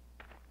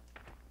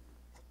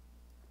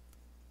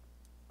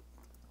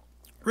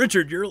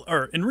 Richard,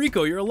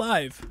 Enrico, you're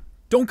alive.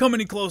 Don't come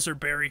any closer,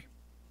 Barry.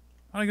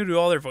 I'm gonna do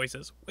all their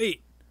voices.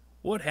 Wait,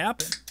 what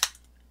happened?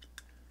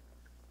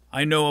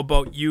 I know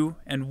about you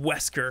and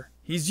Wesker.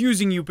 He's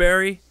using you,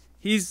 Barry.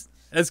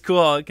 That's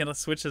cool. Can I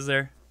switch this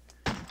there?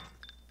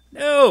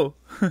 No!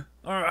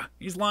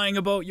 He's lying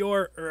about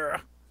your...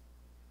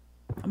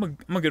 I'm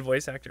a good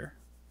voice actor.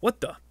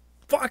 What the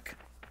fuck?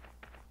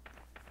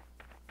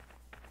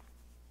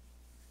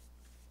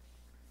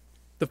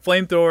 The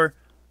flamethrower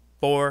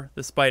for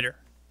the spider.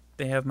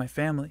 They have my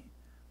family.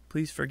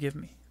 Please forgive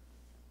me.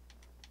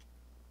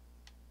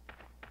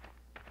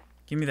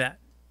 Give me that.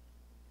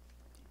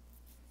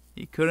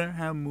 He couldn't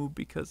have moved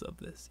because of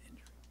this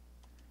injury.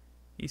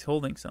 He's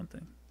holding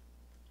something.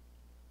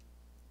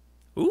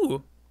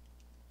 Ooh.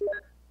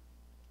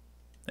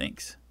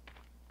 Thanks.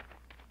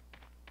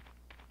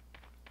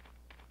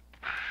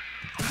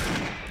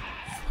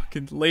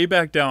 Fucking lay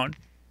back down.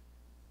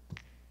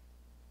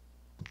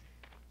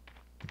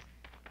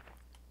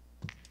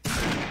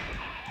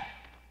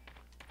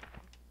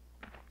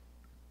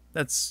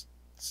 That's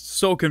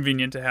so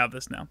convenient to have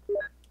this now.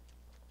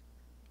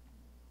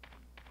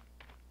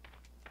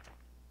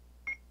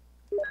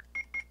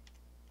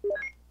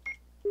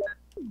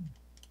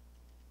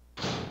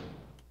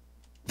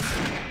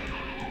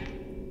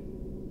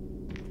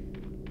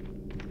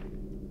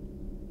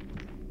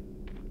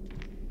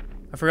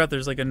 I forgot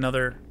there's like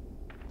another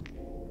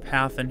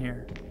path in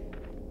here.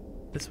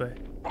 This way.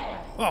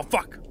 Oh,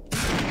 fuck!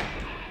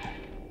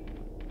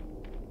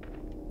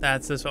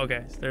 That's this.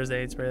 Okay, so there's the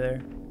aid spray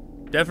there.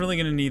 Definitely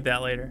gonna need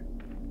that later.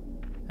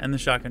 And the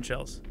shotgun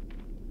shells.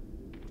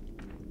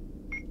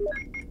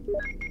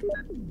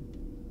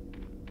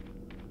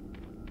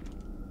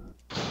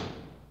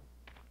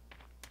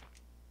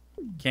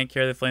 Can't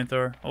carry the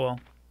flamethrower. Oh well.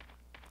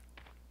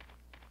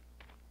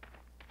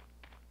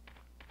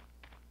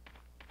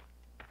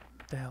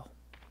 What the hell?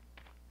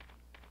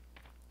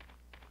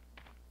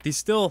 These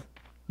still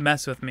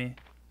mess with me.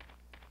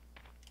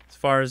 As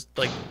far as,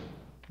 like,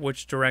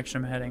 which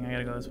direction I'm heading. I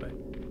gotta go this way.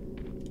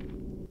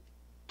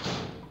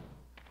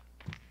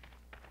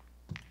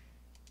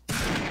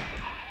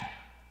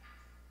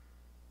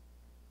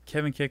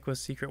 Kevin Kick was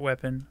secret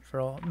weapon for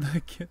all.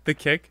 The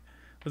kick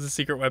was a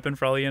secret weapon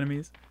for all the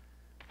enemies.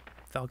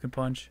 Falcon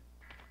Punch.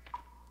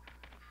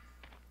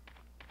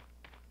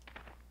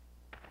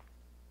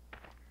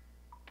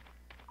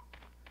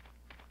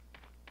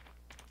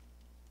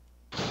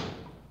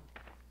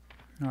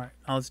 Alright,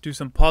 now let's do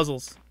some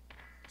puzzles.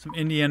 Some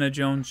Indiana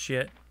Jones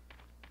shit.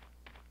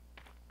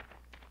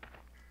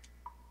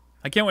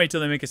 I can't wait till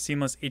they make a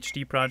seamless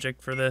HD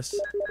project for this.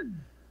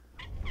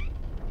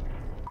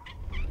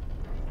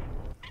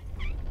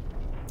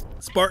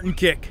 Spartan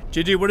Kick.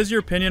 JJ, what is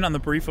your opinion on the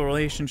brief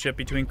relationship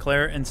between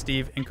Claire and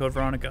Steve in Code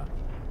Veronica?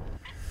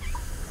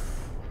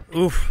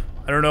 Oof,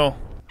 I don't know.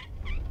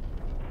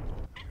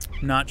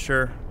 Not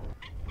sure.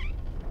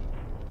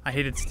 I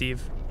hated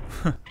Steve.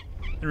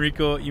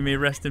 Enrico, you may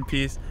rest in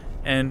peace,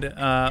 and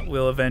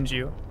we'll avenge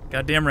you.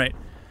 Goddamn right.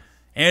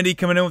 Andy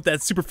coming in with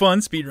that super fun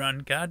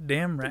speedrun.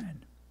 Goddamn right.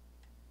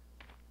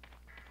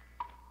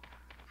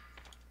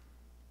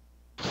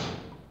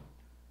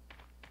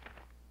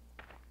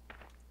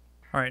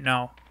 Alright,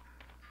 now.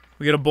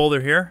 We got a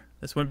boulder here.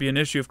 This wouldn't be an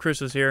issue if Chris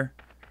was here.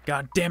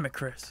 God damn it,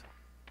 Chris.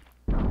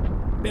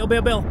 Bail,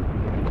 bail, bail.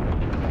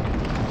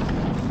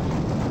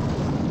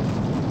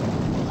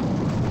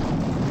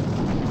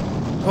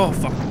 Oh,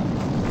 fuck.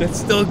 That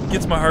still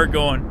gets my heart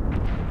going.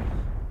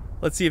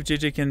 Let's see if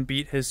JJ can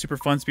beat his super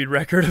fun speed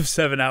record of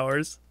 7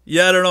 hours.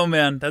 Yeah, I don't know,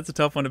 man. That's a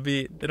tough one to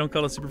beat. They don't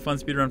call it a super fun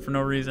speed run for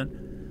no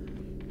reason.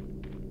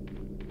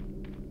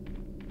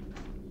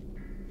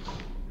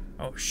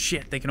 Oh,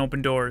 shit. They can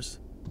open doors.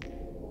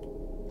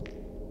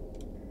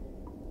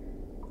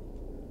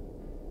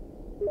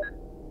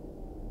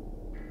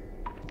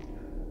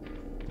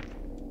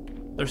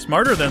 They're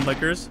smarter than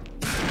lickers.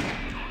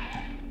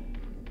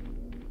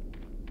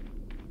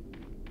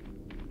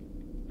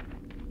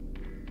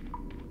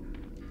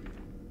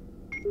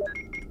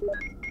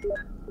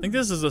 I think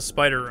this is a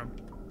spider room.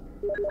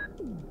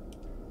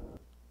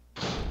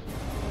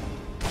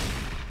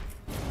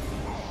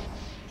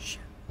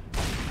 Shit.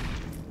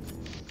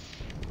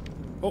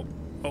 Oh,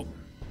 oh.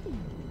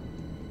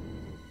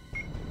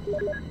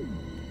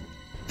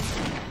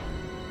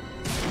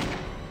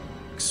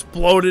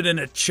 Exploded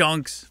into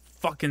chunks.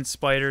 Fucking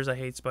spiders. I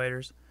hate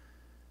spiders.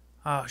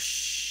 Oh,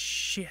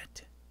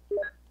 shit.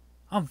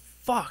 I'm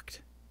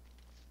fucked.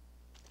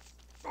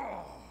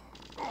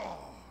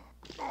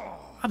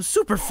 I'm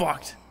super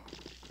fucked.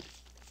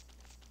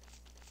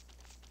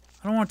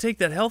 I don't want to take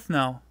that health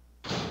now.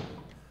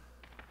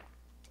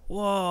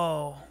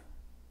 Whoa.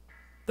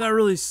 That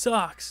really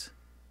sucks.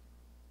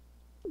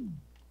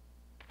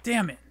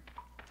 Damn it.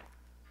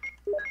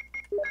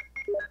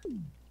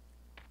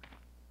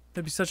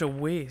 That'd be such a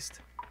waste.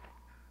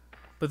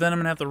 But then I'm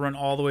gonna have to run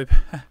all the way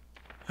back.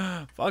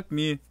 Fuck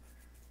me.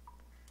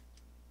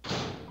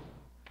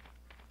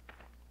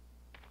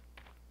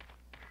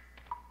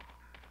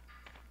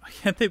 Why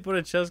can't they put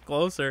a chest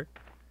closer?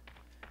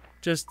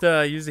 Just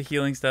use the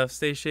healing stuff.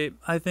 Stay shape.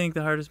 I think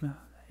the hardest...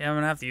 Yeah, I'm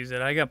gonna have to use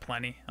it. I got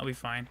plenty. I'll be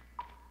fine.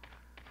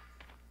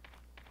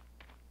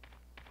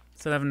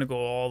 Instead of having to go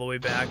all the way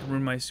back,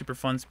 ruin my super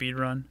fun speed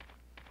run.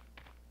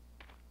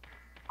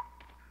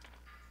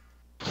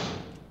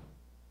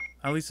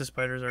 At least the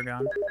spiders are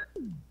gone.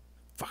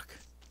 Fuck.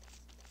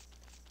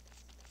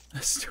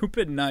 A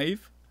stupid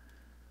knife.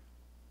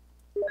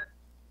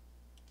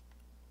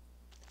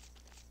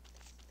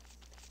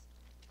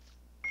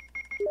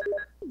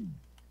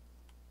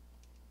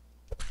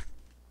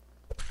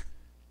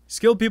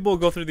 Skilled people will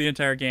go through the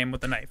entire game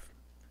with a knife.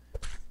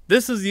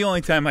 This is the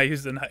only time I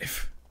use the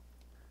knife.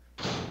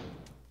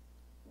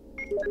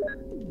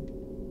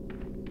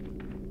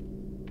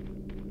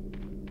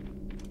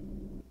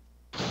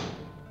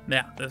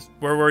 Yeah, this.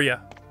 Where were you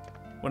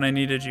when I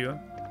needed you?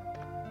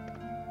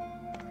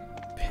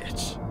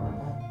 Bitch.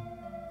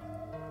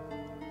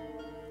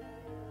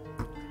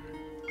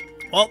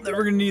 Well,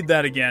 never gonna need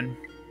that again.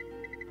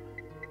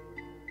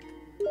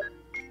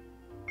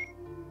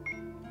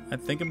 I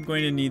think I'm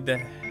going to need the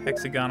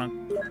hexagonal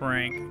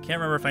crank. I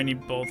can't remember if I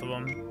need both of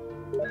them.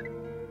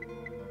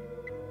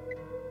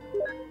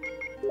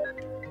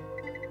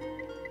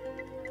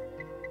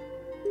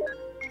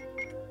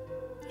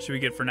 Should be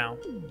good for now.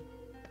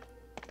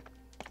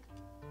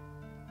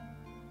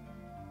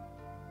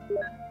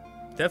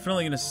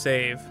 Definitely gonna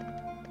save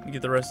and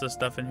get the rest of the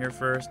stuff in here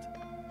first.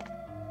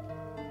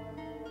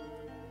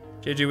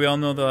 JJ, we all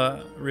know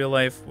the real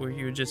life where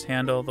you would just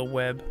handle the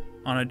web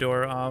on a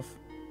door off.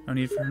 No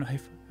need for a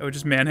knife. I would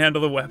just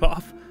manhandle the web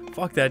off.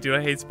 Fuck that, dude.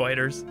 I hate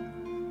spiders.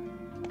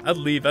 I'd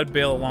leave. I'd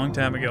bail a long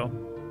time ago.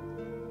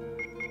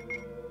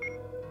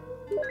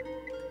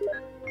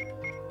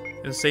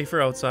 It was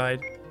safer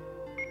outside.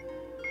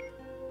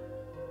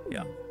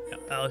 Yeah,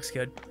 that looks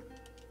good.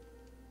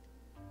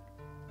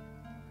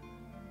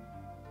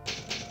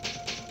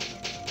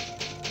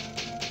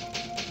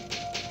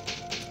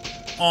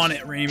 On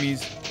it,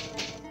 Ramies.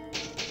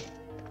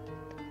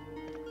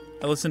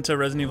 I listen to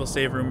Resident Evil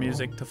save room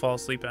music to fall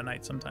asleep at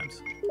night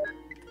sometimes.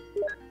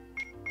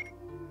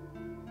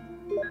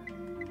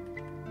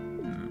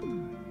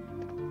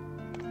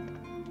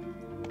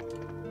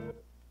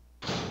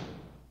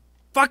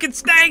 Fucking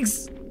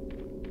snakes!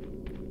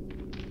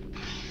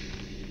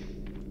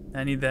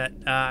 I need that.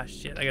 Ah,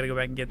 shit. I gotta go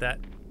back and get that.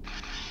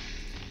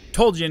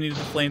 Told you I needed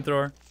the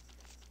flamethrower.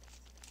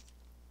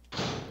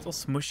 It's all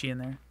smushy in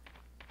there.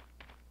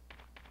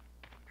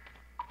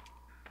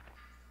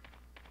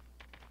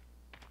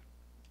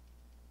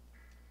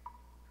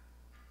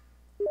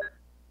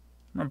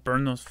 I'm gonna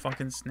burn those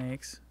fucking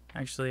snakes.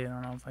 Actually, I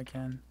don't know if I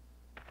can.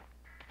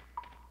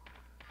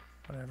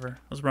 Whatever.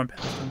 Let's run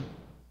past them.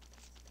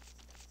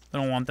 I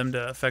don't want them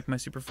to affect my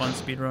super fun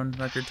speedrun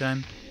record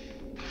time.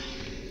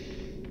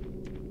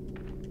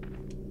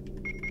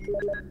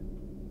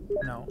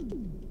 No.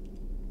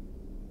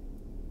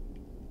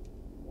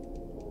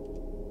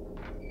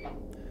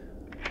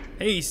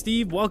 Hey,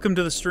 Steve, welcome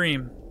to the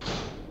stream.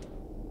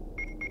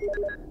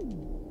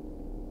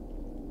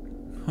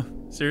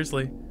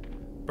 Seriously.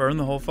 Burn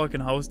the whole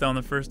fucking house down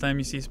the first time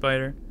you see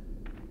Spider.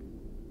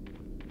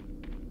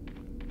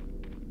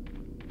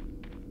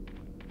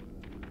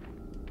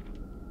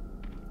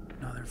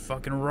 Another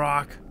fucking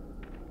rock.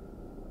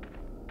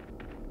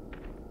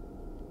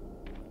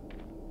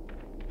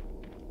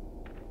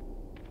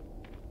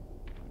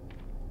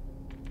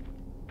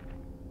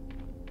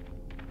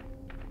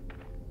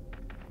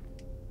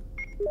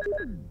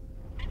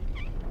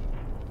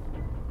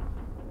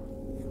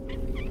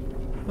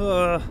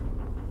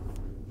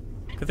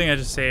 Good thing I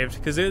just saved,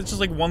 because it's just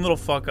like one little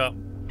fuck up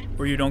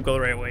where you don't go the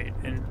right way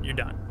and you're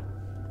done.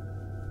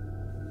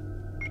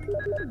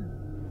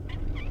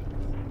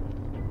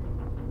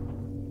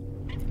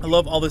 I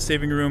love all the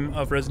saving room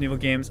of Resident Evil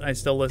games. I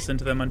still listen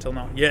to them until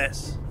now.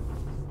 Yes.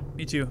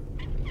 Me too.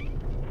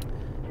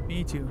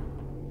 Me too.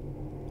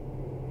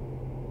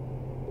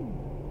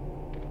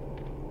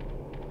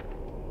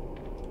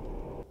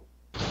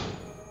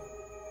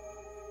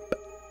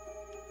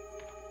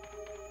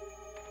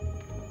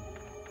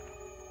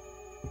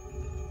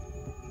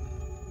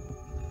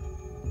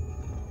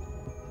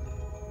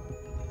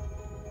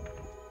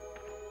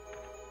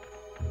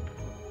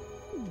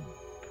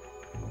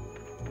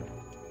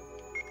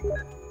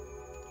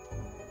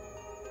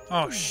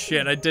 Oh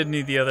shit, I did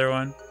need the other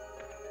one.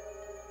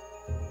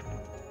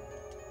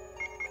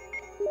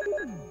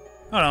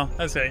 Oh no,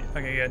 that's right.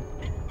 Okay, good.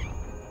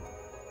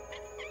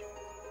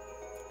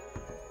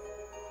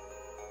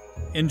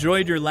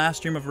 Enjoyed your last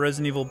stream of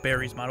Resident Evil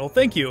Berries model.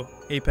 Thank you,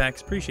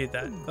 Apex. Appreciate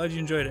that. Glad you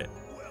enjoyed it.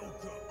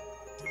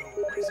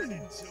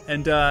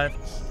 And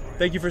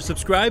thank you for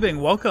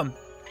subscribing. Welcome.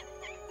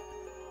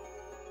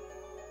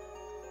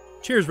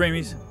 Cheers,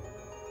 Ramies.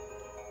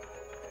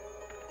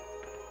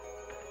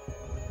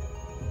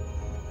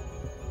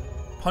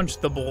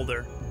 Punch the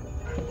boulder.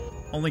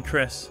 Only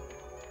Chris.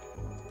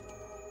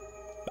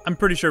 I'm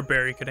pretty sure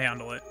Barry could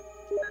handle it.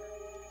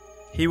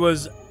 He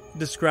was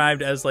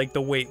described as like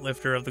the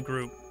weightlifter of the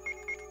group.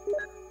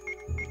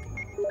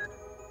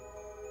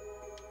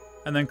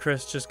 And then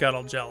Chris just got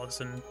all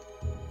jealous and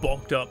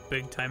bulked up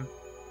big time.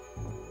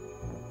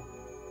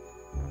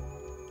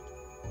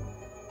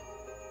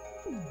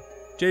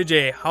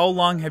 JJ, how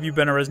long have you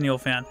been a Resident Evil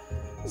fan?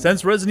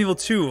 Since Resident Evil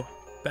 2.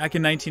 Back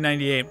in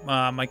 1998,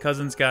 my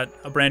cousins got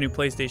a brand new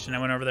PlayStation. I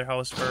went over their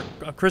house for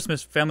a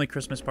family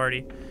Christmas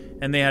party,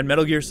 and they had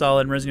Metal Gear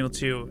Solid and Resident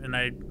Evil 2. And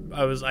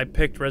I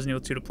picked Resident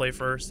Evil 2 to play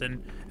first,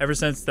 and ever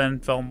since then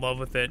fell in love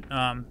with it.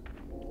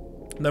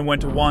 Then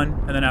went to 1,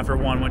 and then after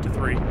 1 went to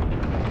 3.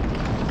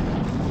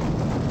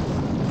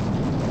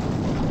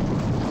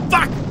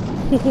 Fuck!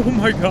 Oh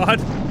my god!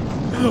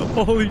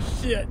 Holy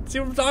shit! See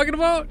what I'm talking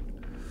about?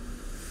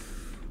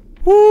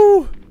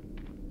 Woo!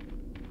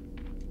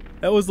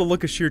 That was the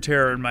look of sheer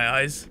terror in my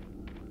eyes.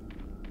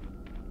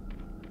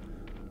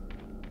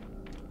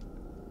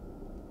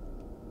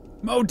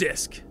 Mo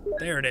disc.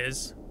 There it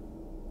is.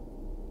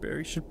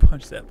 Barry should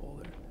punch that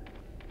boulder.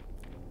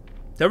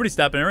 Everybody's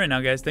stopping in right now,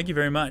 guys. Thank you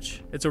very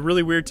much. It's a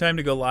really weird time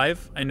to go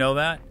live. I know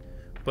that.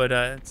 But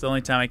it's the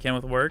only time I can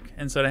with work.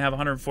 And so to have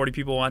 140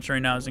 people watching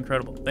right now is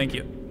incredible. Thank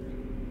you.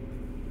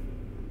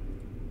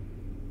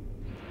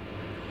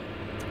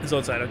 It's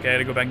outside. Okay, I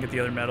gotta go back and get the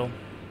other medal.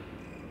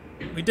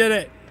 We did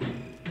it.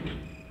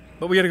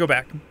 But we gotta go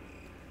back.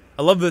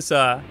 I love this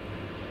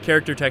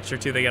character texture,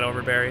 too, they got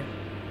over Barry.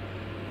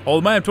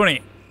 Hold my, I'm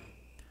 28.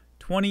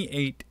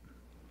 28.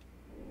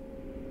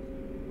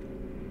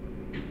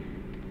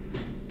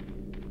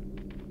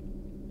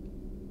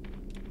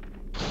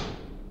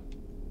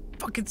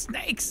 Fucking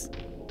snakes.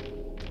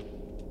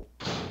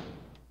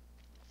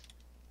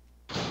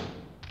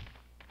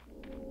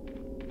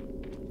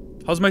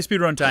 How's my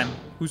speedrun time?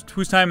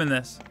 Who's timing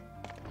this?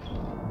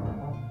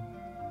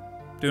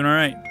 Doing all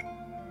right.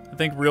 I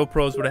think real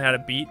pros would have had a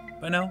beat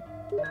by now.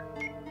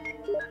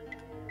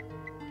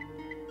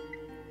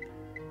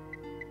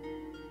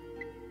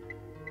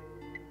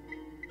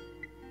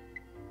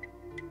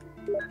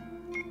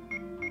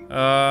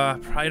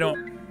 Probably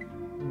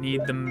don't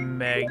need the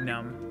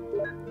Magnum.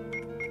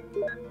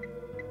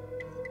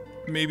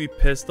 Maybe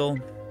pistol.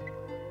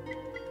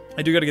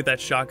 I do gotta get that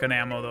shotgun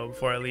ammo though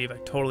before I leave. I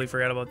totally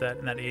forgot about that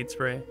and that aid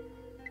spray.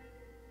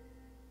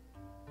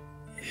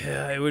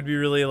 Yeah, it would be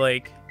really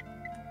like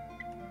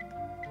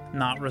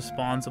not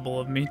responsible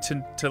of me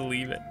to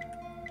leave it.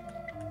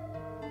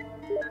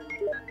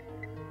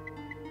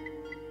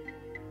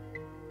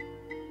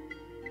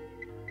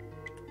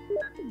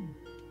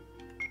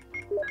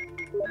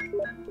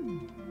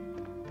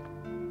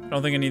 I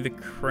don't think I need the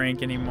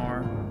crank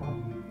anymore.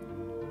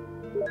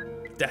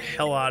 Get the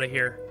hell out of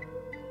here.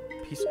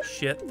 Piece of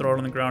shit. Throw it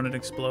on the ground and it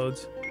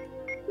explodes.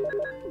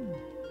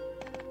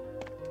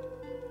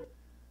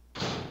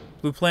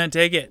 Blue plant,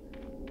 take it.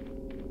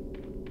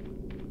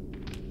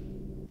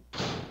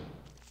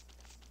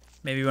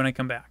 Maybe when I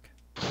come back.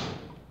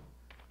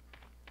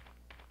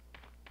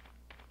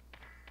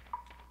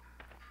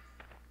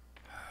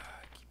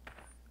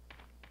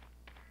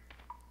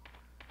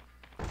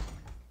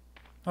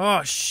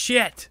 Oh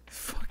shit!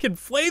 Fucking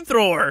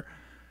flamethrower!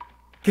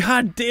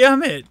 God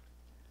damn it!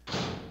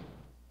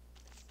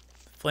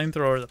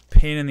 Flamethrower is a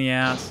pain in the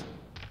ass.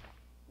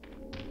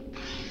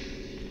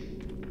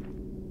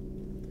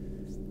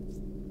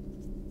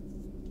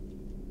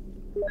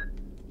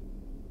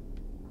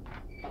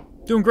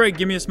 Doing great.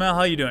 Give me a smile.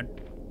 How you doing?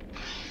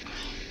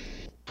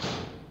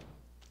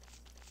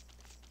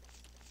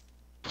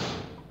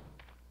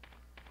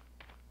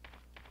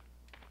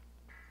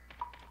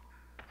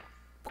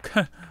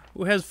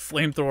 Who has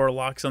flamethrower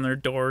locks on their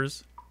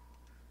doors?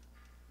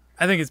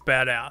 I think it's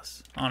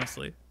badass,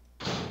 honestly.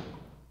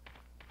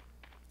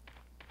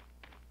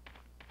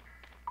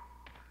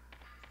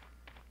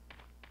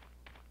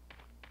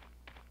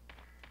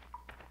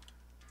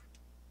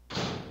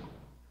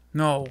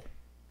 No.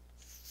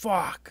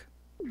 Fuck.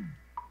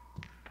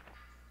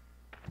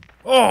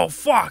 Oh,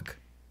 fuck.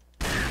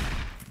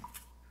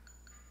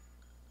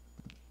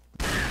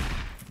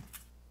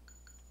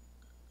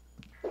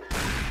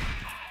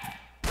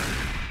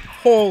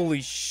 Holy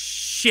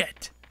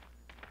shit.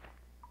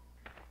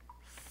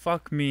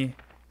 Fuck me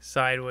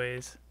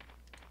sideways.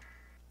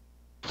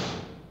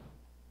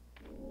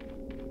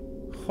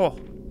 Oh.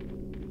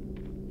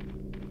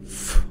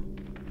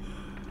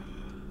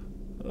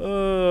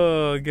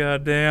 Oh,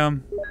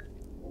 goddamn.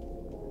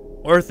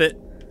 Worth it.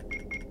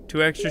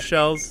 2 extra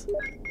shells.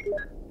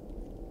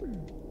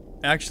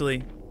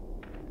 Actually,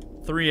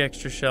 3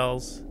 extra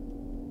shells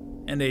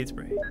and aid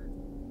spray.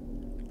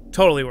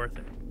 Totally worth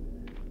it.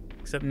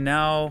 Except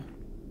now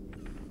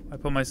I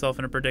put myself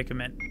in a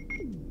predicament.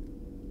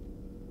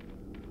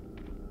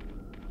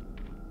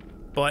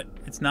 But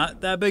it's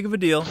not that big of a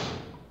deal.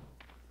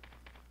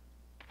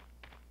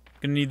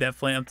 Gonna need that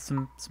flame,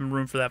 some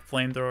room for that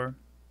flamethrower.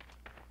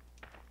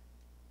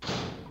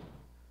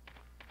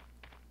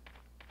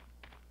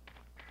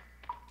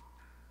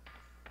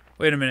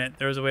 Wait a minute,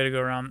 there was a way to go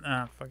around.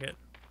 Ah, fuck it.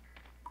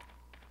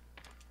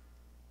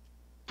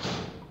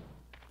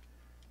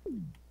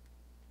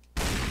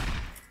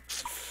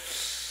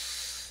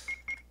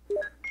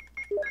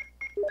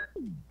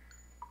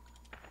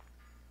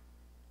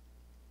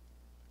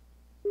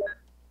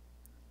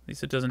 At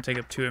least it doesn't take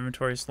up 2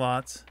 inventory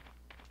slots.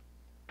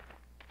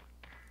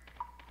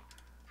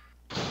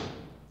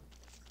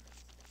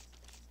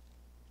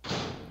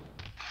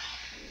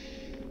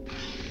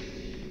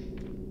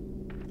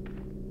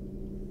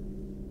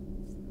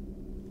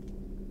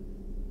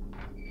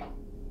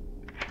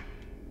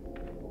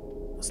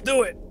 Let's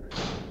do it.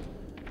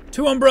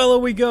 To Umbrella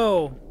we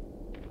go.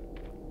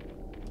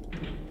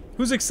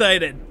 Who's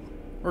excited?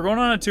 We're going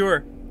on a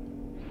tour.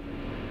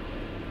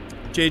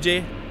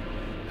 JJ,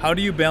 how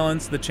do you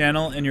balance the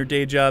channel and your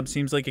day job?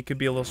 Seems like it could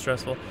be a little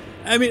stressful.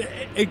 I mean,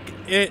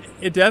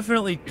 it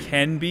definitely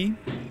can be.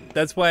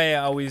 That's why I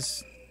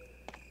always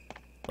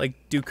like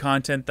do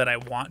content that I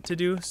want to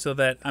do so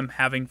that I'm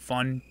having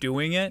fun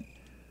doing it.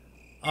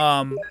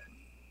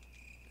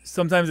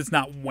 sometimes it's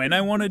not when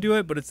I want to do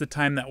it, but it's the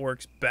time that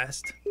works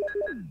best.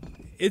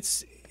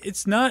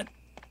 It's not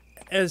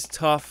as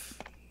tough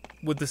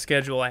with the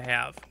schedule I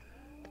have,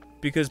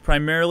 because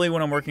primarily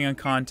when I'm working on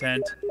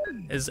content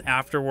is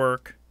after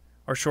work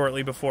or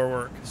shortly before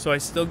work. So I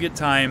still get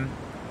time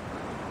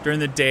during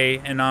the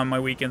day and on my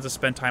weekends to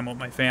spend time with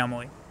my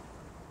family.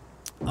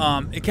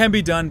 It can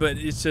be done, but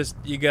it's just,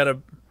 you gotta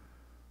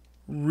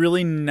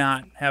really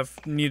not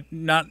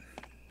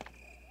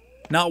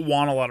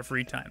want a lot of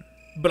free time.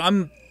 But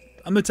I'm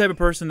the type of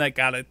person that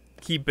gotta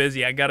keep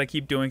busy. I gotta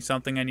keep doing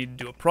something. I need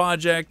to do a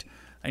project.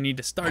 I need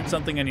to start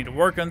something. I need to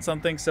work on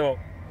something. So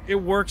it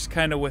works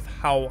kind of with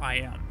how I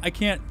am. I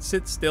can't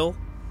sit still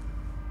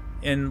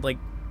and like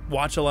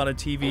watch a lot of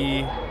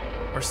TV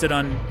or sit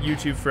on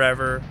YouTube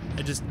forever.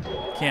 I just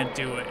can't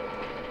do it.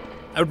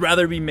 I would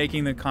rather be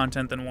making the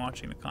content than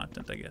watching the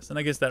content, I guess. And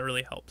I guess that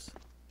really helps.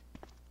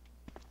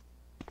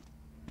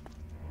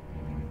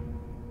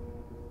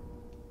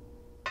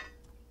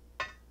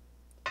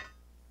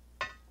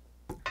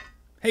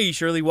 Hey,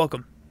 Shirley,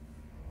 welcome.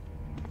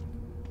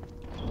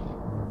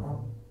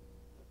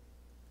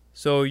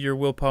 So your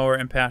willpower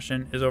and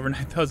passion is over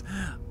 9,000.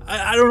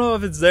 I don't know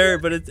if it's there,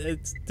 but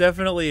it's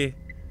definitely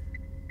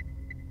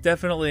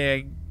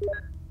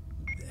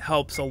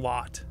helps a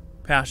lot.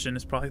 Passion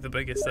is probably the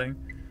biggest thing.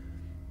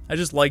 I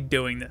just like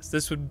doing this.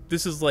 This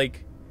is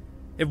like,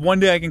 if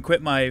one day I can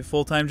quit my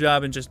full-time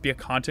job and just be a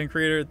content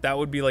creator, that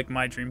would be like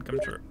my dream come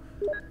true.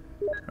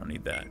 I don't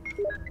need that.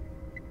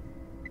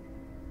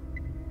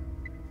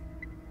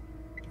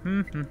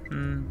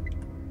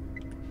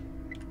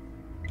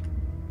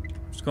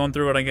 Just going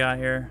through what I got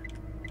here.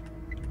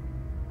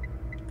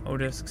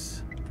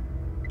 Odisks.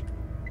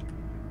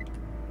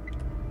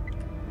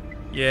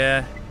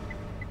 Yeah.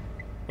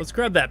 Let's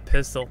grab that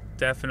pistol,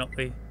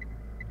 definitely.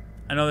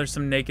 I know there's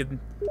some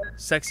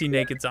sexy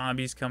naked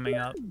zombies coming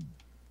up.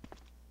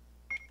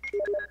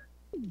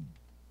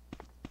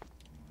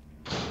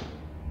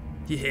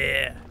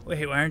 Yeah.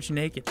 Wait, why aren't you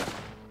naked?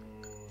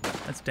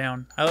 That's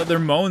down. Their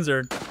moans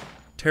are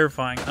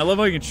terrifying. I love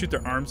how you can shoot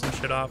their arms and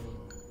shit off.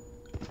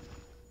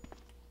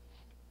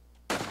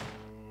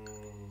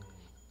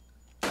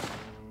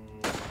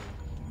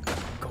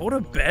 Go to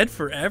bed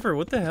forever.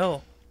 What the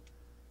hell?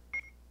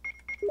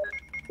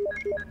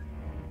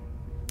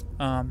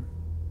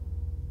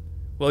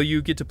 Well,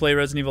 you get to play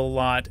Resident Evil a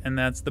lot, and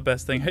that's the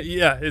best thing.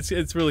 Yeah,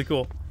 it's really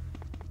cool.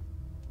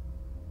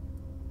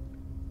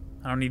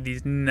 I don't need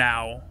these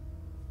now.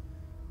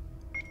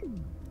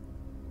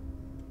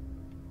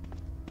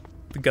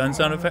 The gun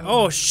sound effect.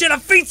 Oh shit, a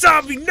feet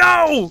zombie!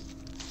 No!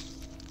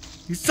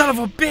 You son of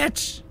a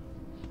bitch!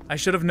 I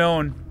should have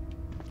known.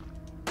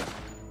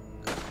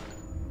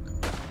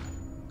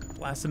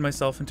 Blasted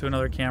myself into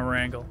another camera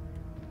angle.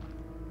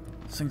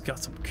 This thing's got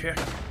some kick.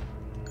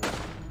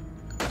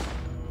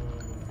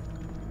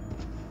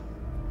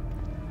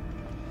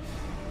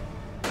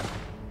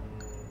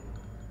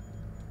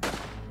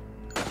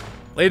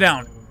 Lay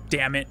down,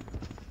 damn it.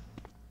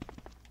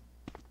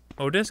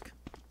 Odisk?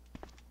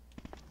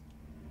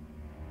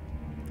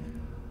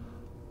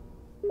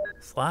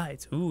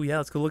 Slides. Ooh, yeah,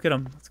 let's go look at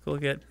them. Let's go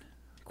look at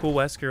cool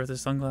Wesker with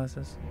his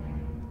sunglasses.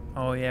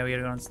 Oh, yeah, we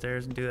gotta go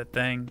downstairs and do that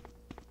thing.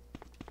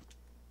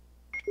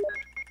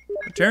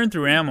 We're tearing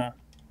through ammo.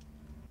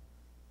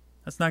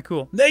 That's not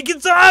cool.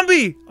 Naked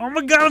zombie! Oh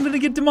my god, I'm gonna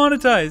get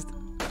demonetized.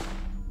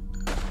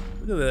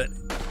 Look at that.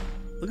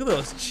 Look at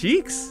those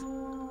cheeks.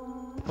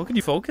 How can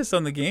you focus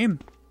on the game?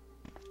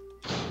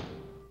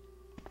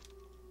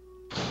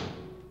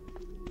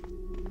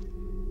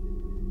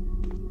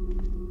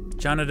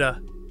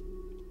 Janada.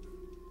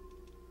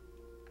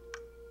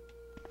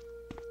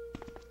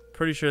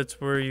 Pretty sure it's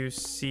where you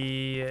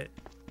see it.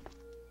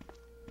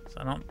 So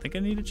I don't think I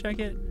need to check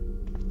it.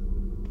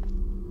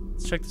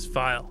 Let's check this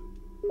file.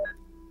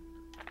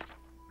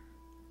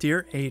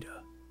 Dear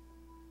Ada.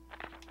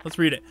 Let's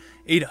read it.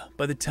 Ada,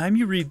 by the time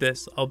you read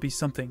this, I'll be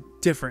something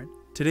different.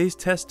 Today's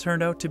test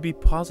turned out to be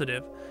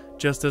positive,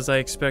 just as I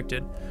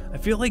expected. I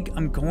feel like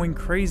I'm going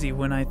crazy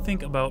when I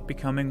think about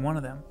becoming one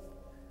of them.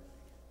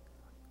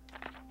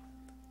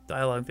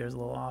 Dialogue there's a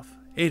little off.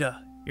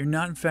 Ada, you're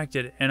not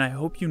infected, and I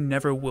hope you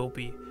never will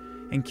be.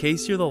 In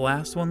case you're the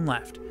last one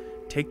left,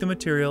 take the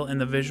material in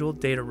the visual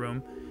data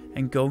room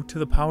and go to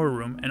the power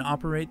room and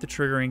operate the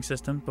triggering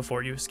system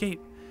before you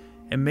escape.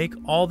 And make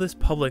all this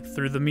public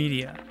through the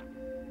media.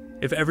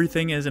 If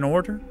everything is in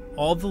order,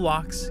 all the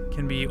locks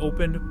can be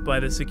opened by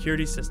the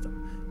security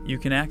system. You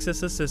can access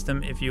the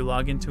system if you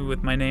log into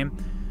with my name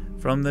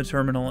from the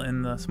terminal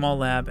in the small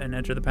lab and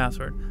enter the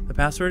password. The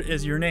password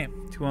is your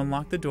name. To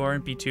unlock the door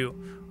in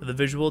B2, where the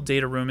visual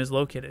data room is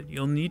located,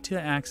 you'll need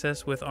to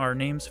access with our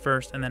names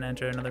first and then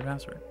enter another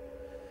password.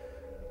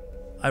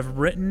 I've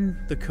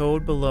written the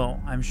code below.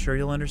 I'm sure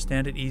you'll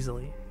understand it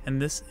easily.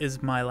 And this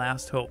is my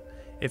last hope.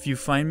 If you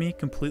find me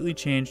completely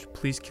changed,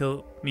 please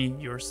kill me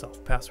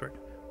yourself. Password.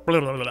 Blah,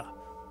 blah, blah, blah.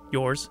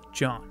 Yours,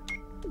 John.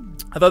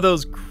 I thought that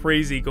was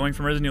crazy, going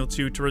from Resident Evil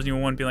 2 to Resident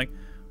Evil 1, being like,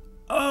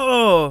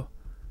 oh,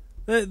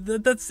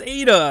 that's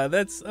Ada.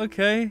 That's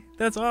okay.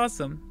 That's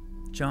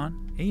awesome.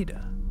 John,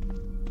 Ada.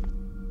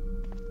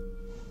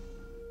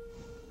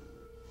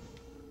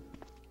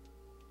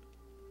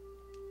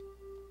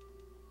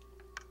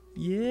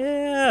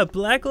 Yeah,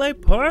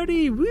 blacklight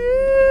party.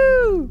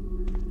 Woo!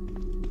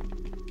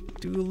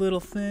 Do a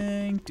little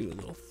thing. Do a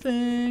little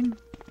thing.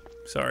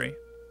 Sorry.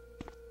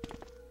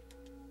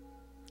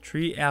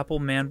 Tree, apple,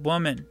 man,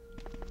 woman.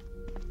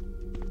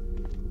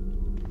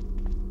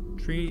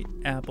 Tree,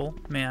 apple,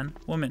 man,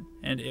 woman.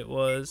 And it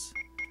was...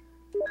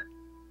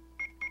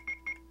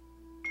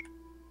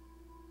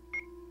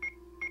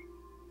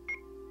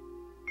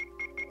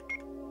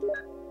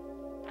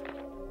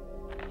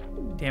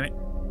 Damn it.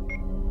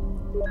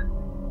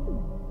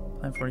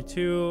 Plan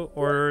 42,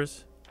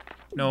 orders.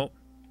 Nope.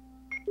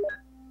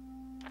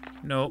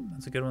 Nope,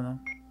 that's a good one though.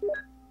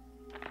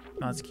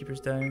 Mods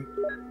Keeper's Diary.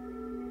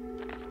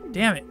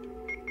 Damn it.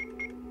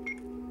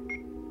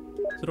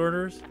 Is it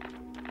orders?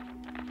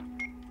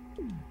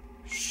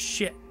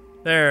 Shit.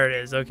 There it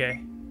is,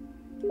 okay.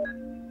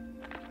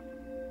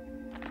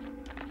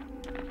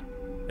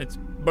 It's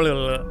blah, blah,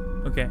 blah.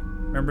 Okay,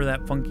 remember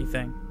that funky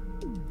thing.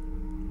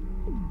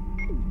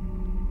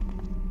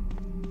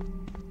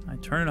 I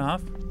turn it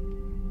off.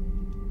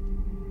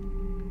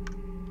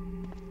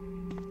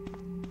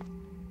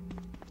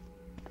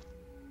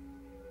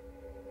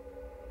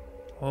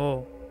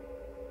 Oh.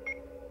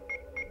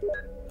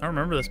 I don't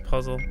remember this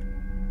puzzle.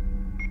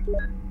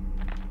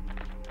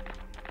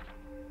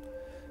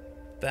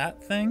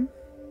 That thing?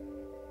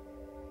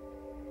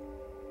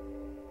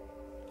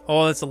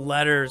 Oh, that's the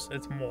letters.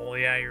 It's mole.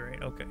 Yeah, you're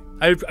right. Okay.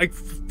 I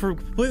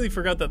completely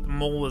forgot that the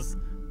mole was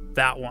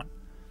that one.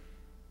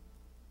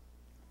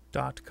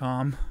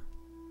 .com.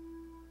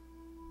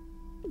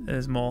 It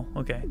is mole.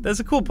 Okay.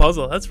 That's a cool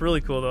puzzle. That's really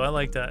cool, though. I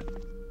like that.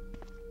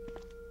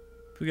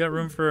 We got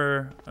room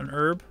for an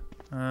herb.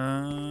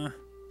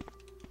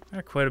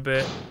 Got quite a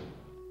bit.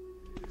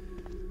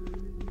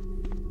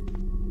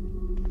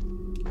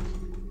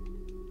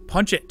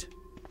 Punch it.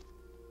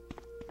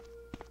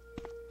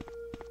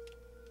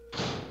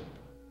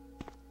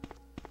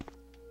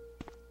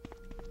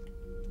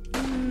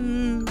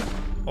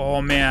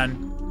 Oh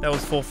man, that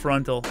was full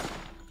frontal.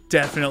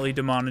 Definitely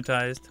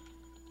demonetized.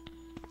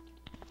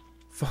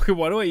 Fuck it,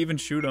 why do I even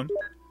shoot him?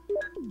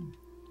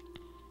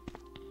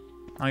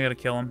 I gotta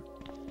kill him.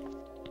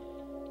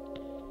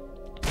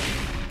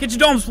 Get your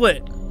dome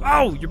split!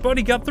 Oh, your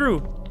buddy got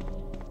through.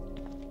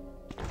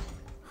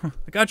 I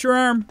got your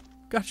arm.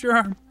 Got your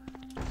arm.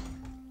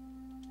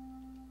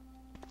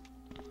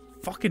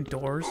 Fucking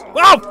doors.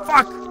 Oh,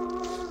 fuck!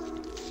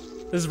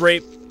 This is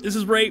rape. This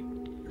is rape.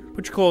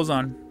 Put your clothes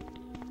on.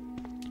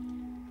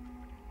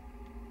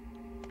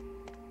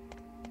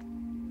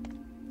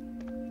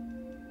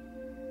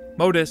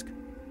 Modisc.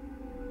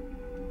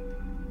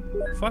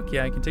 Fuck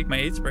yeah, I can take my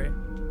 8 spray.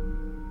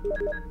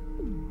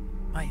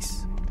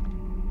 Nice.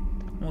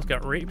 Almost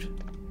got raped.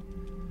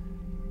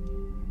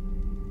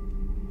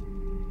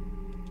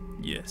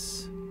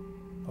 Yes.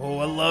 Oh,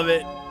 I love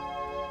it.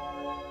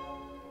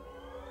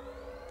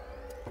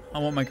 I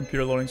want my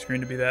computer loading screen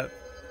to be that.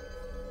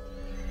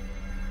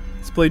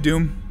 Let's play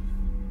Doom.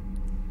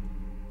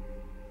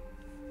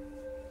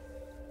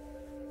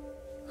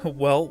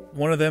 Well,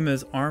 one of them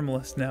is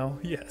armless now.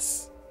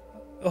 Yes.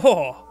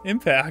 Oh,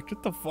 impact.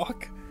 What the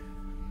fuck?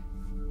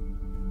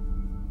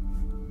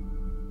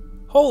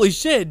 Holy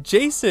shit,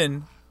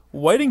 Jason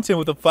Whitington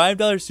with a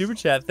 $5 super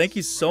chat. Thank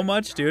you so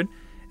much, dude.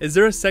 Is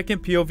there a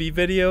second POV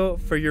video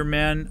for your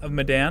Man of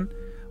Medan?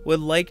 Would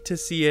like to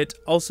see it.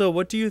 Also,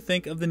 what do you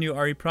think of the new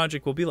RE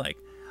project will be like?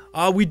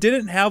 We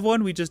didn't have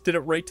one. We just did it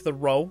right to the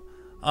row.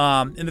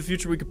 In the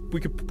future, we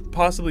could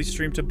possibly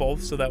stream to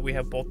both so that we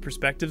have both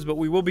perspectives, but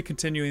we will be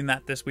continuing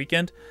that this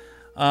weekend.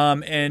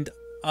 And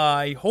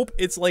I hope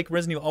it's like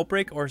Resident Evil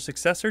Outbreak or a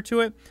successor to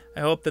it. I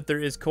hope that there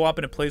is co-op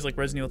and it plays like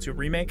Resident Evil 2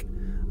 Remake.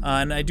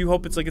 And I do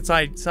hope it's like a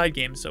side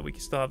game, so we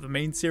can still have the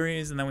main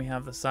series and then we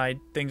have the side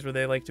things where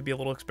they like to be a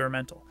little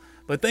experimental.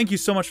 But thank you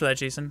so much for that,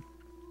 Jason.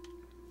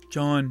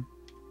 John.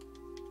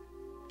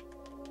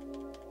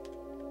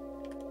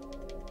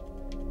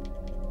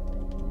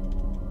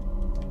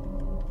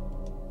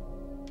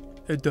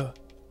 Duh.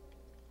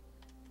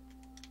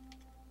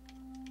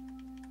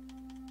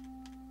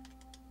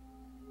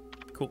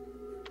 Cool.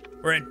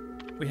 We're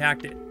in. We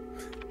hacked it.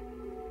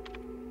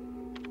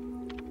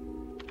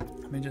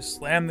 Let me just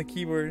slam the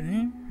keyboard.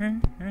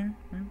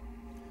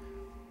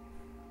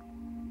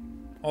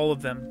 All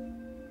of them.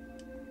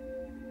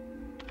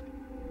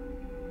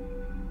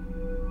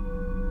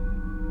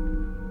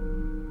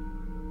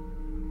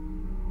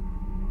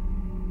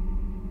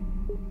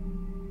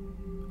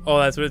 Oh,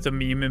 that's what it's a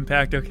meme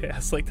impact. Okay, I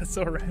was like, that's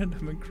so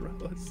random and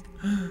gross.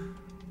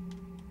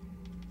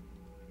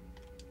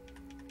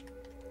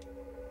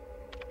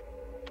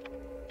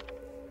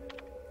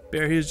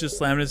 Barry is just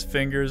slamming his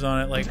fingers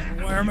on it like,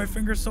 why are my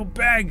fingers so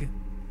big?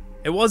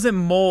 It wasn't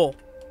mole.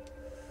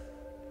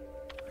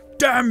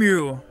 Damn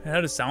you! It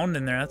had a sound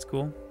in there, that's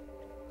cool.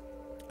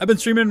 I've been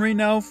streaming right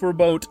now for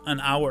about an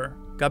hour.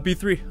 Got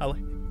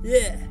B3.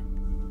 Yeah.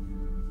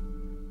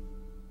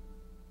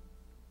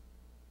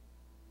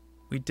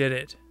 We did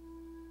it.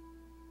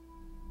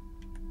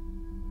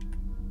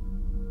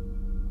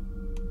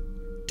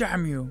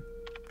 Damn you.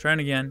 Trying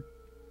again.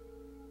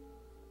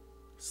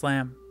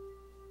 Slam.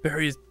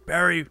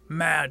 Barry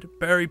mad.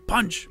 Barry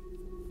punch.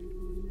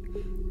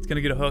 It's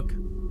gonna get a hook.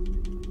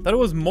 Thought it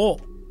was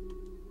mole.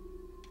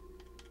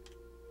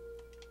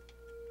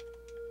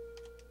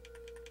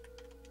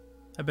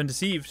 I've been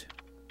deceived.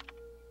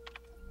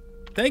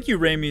 Thank you,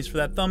 Ramis, for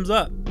that thumbs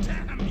up.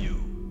 Damn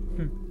you.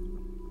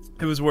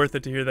 It was worth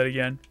it to hear that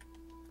again.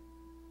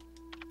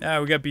 Ah,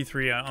 we got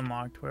B3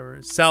 unlocked,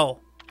 whatever. Sell.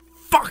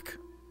 Fuck!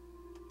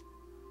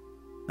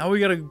 Now we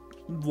gotta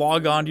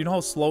log on. Do you know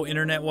how slow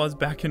internet was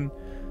back in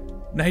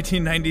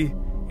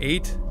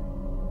 1998?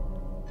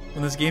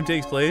 When this game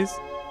takes place?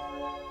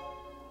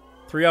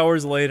 3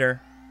 hours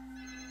later.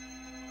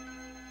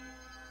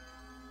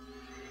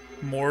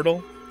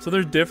 Mortal? So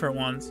there's different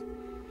ones.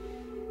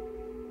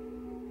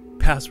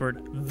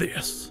 Password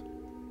this.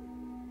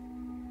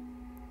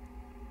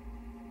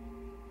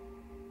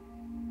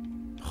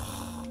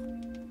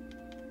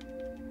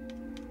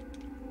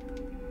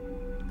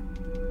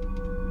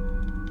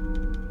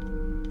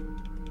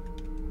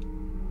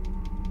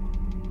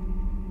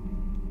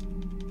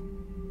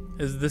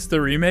 Is this the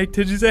remake,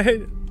 did you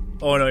say?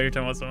 Oh no, you're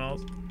talking about something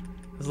else.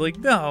 I was like,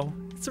 no,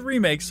 it's a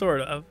remake,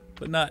 sort of,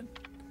 but not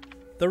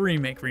the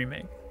remake.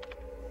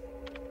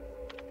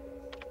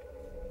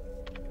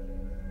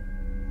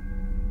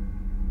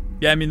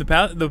 Yeah, I mean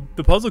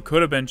the puzzle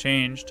could have been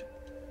changed.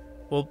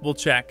 We'll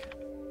check.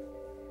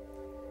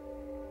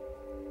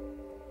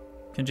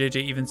 Can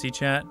JJ even see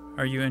chat?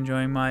 Are you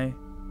enjoying my?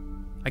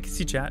 I can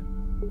see chat.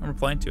 I'm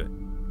replying to it.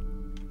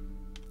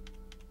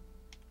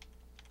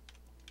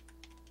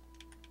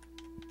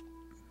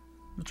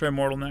 We'll try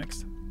Mortal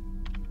next.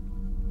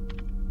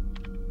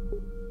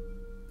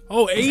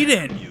 Oh,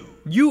 Aiden!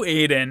 You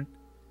Aiden!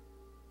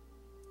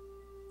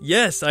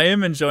 Yes, I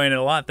am enjoying it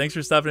a lot. Thanks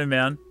for stopping in,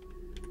 man.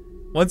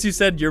 Once you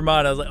said your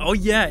mod, I was like, oh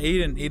yeah,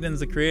 Aiden. Aiden's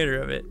the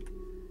creator of it.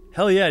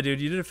 Hell yeah,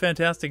 dude. You did a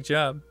fantastic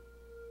job.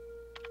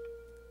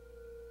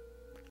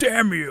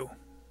 Damn you!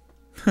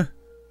 We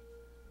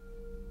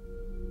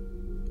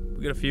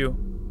got a few.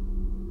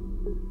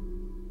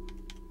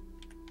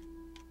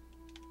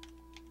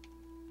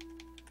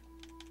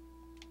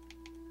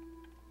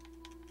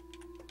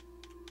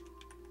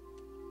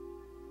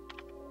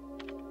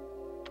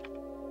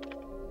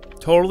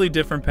 Totally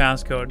different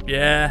passcode.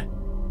 Yeah.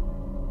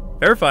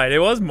 Verified. It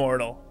was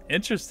Mortal.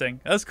 Interesting.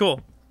 That's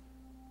cool.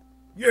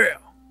 Yeah.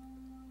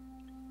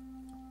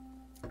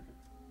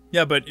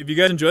 Yeah, but if you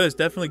guys enjoy this,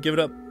 definitely give it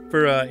up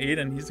for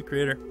Aiden. He's the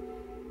creator.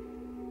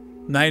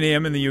 9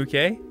 a.m. in the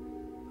UK?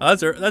 Oh,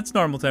 that's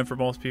normal time for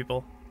most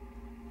people.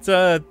 It's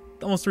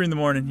almost 3 in the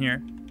morning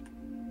here.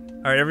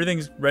 Alright,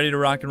 everything's ready to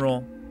rock and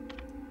roll.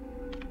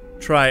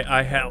 Try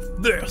I have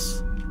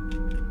this.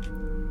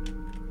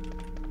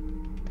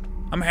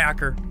 I'm a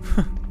hacker.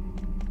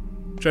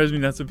 Drives me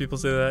nuts when people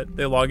say that.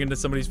 They log into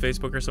somebody's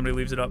Facebook or somebody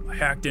leaves it up. I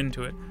hacked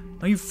into it.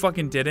 No, you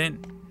fucking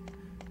didn't.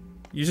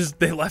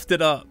 They left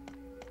it up.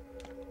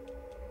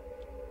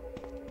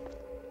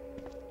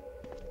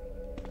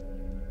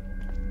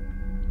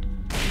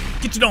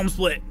 Get your dome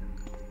split.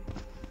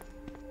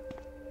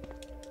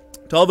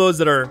 To all those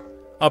that are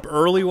up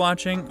early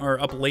watching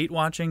or up late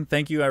watching,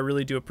 thank you. I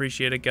really do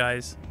appreciate it,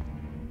 guys.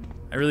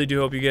 I really do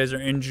hope you guys are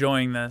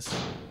enjoying this.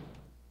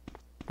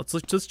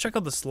 Let's check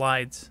out the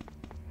slides.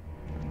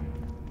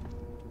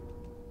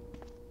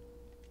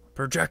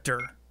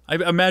 Projector. I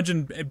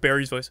imagine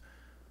Barry's voice.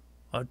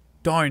 A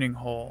dining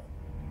hall.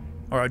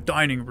 Or a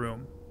dining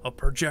room. A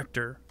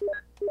projector.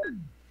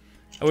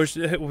 I wish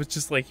it was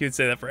just like he would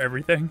say that for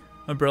everything.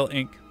 Umbrella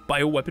Inc.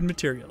 Bioweapon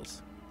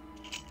materials.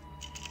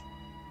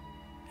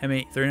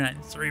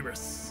 M839.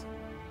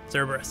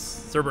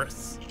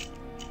 Cerberus.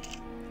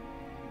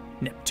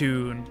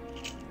 Neptune.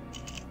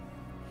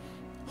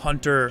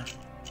 Hunter.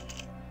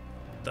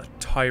 The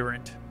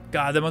Tyrant.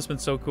 God, that must have been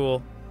so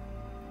cool.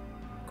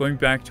 Going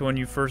back to when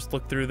you first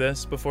looked through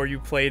this before you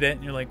played it,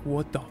 and you're like,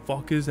 what the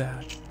fuck is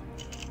that?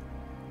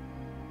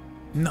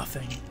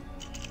 Nothing.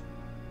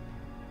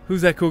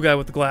 Who's that cool guy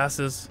with the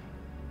glasses?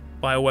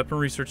 Bioweapon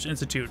Research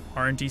Institute,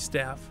 R&D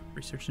staff,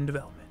 research and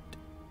development.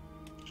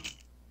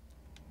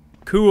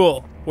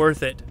 Cool.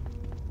 Worth it.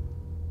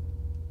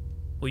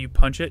 Will you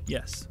punch it?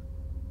 Yes.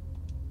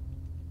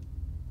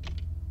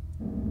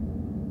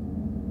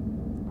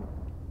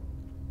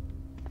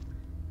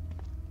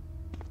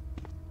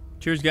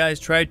 Cheers, guys.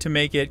 Tried to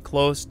make it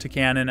close to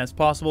canon as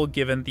possible,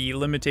 given the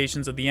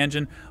limitations of the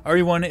engine.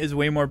 RE1 is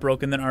way more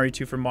broken than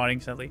RE2 for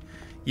modding, sadly.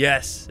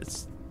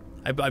 Yes,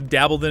 I've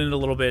dabbled in it a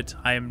little bit.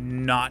 I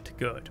am not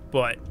good,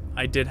 but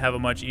I did have a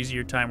much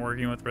easier time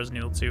working with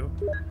Resident Evil 2.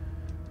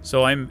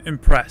 So I'm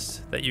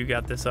impressed that you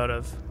got this out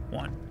of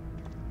 1.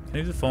 Can I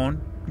use the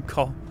phone?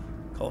 Call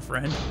a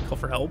friend. Call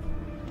for help.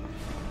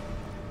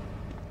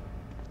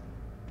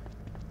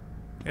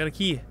 I got a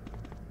key.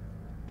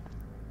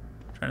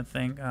 Trying to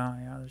think. Oh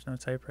yeah, there's no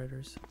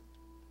typewriters.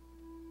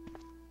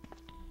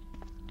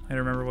 I don't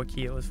remember what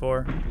key it was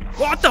for.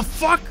 What the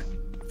fuck?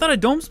 I thought I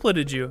dome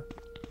splitted you.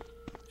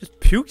 Just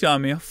puked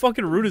on me. How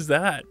fucking rude is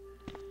that?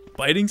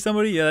 Biting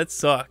somebody? Yeah, that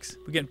sucks.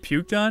 But getting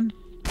puked on?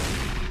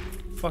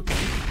 Fucking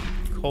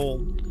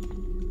cold.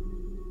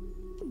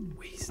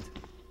 Waste.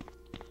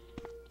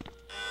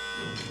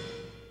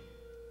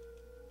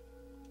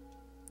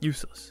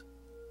 Useless.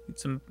 Need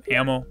some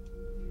ammo.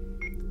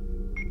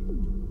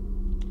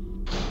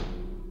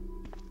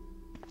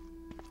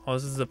 Oh,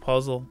 this is a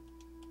puzzle.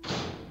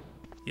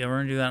 Yeah, we're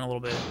gonna do that in a little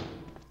bit.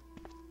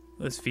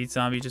 This feet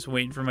zombie just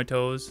waiting for my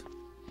toes.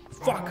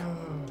 Fuck!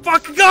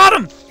 Fuck! He got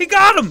him! He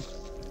got him!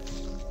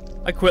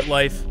 I quit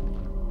life.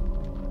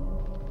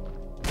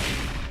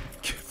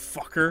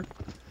 Fucker.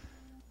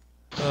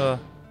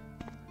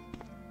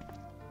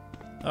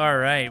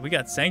 Alright, we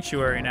got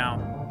Sanctuary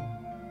now.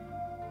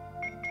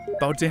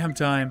 About damn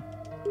time.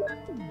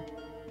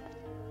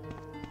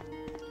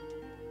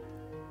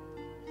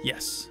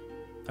 Yes.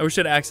 I wish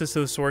I had access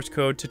to the source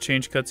code to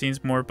change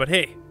cutscenes more, but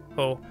hey.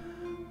 Oh,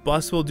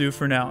 bus will do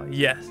for now.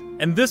 Yes.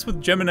 And this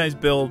with Gemini's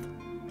build,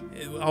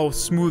 how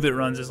smooth it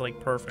runs is like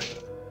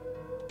perfect.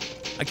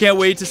 I can't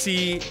wait to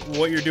see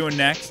what you're doing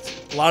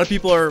next. A lot of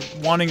people are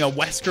wanting a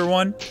Wesker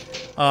one.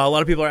 A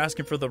lot of people are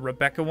asking for the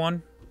Rebecca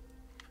one.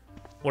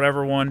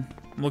 Whatever one.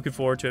 I'm looking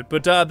forward to it.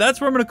 But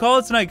that's where I'm going to call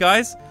it tonight,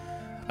 guys.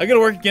 I got to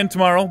work again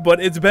tomorrow,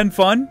 but it's been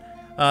fun.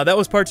 That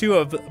was part 2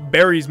 of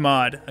Barry's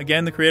mod.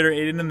 Again, the creator,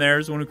 Aiden and there,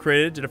 is the one who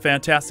created it. Did a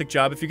fantastic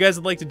job. If you guys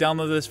would like to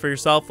download this for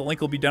yourself, the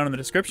link will be down in the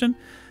description.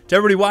 To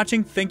everybody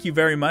watching, thank you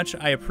very much.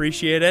 I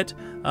appreciate it.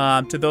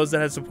 To those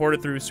that have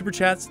supported through Super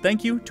Chats,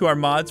 thank you. To our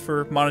mods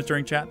for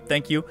monitoring chat,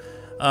 thank you.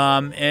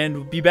 And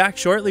we'll be back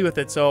shortly with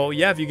it. So,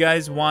 yeah, if you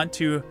guys want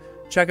to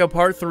check out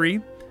part 3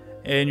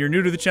 and you're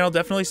new to the channel,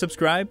 definitely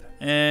subscribe.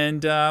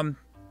 And I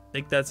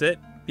think that's it.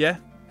 Yeah,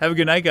 have a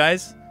good night,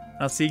 guys.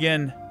 I'll see you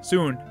again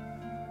soon.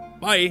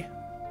 Bye.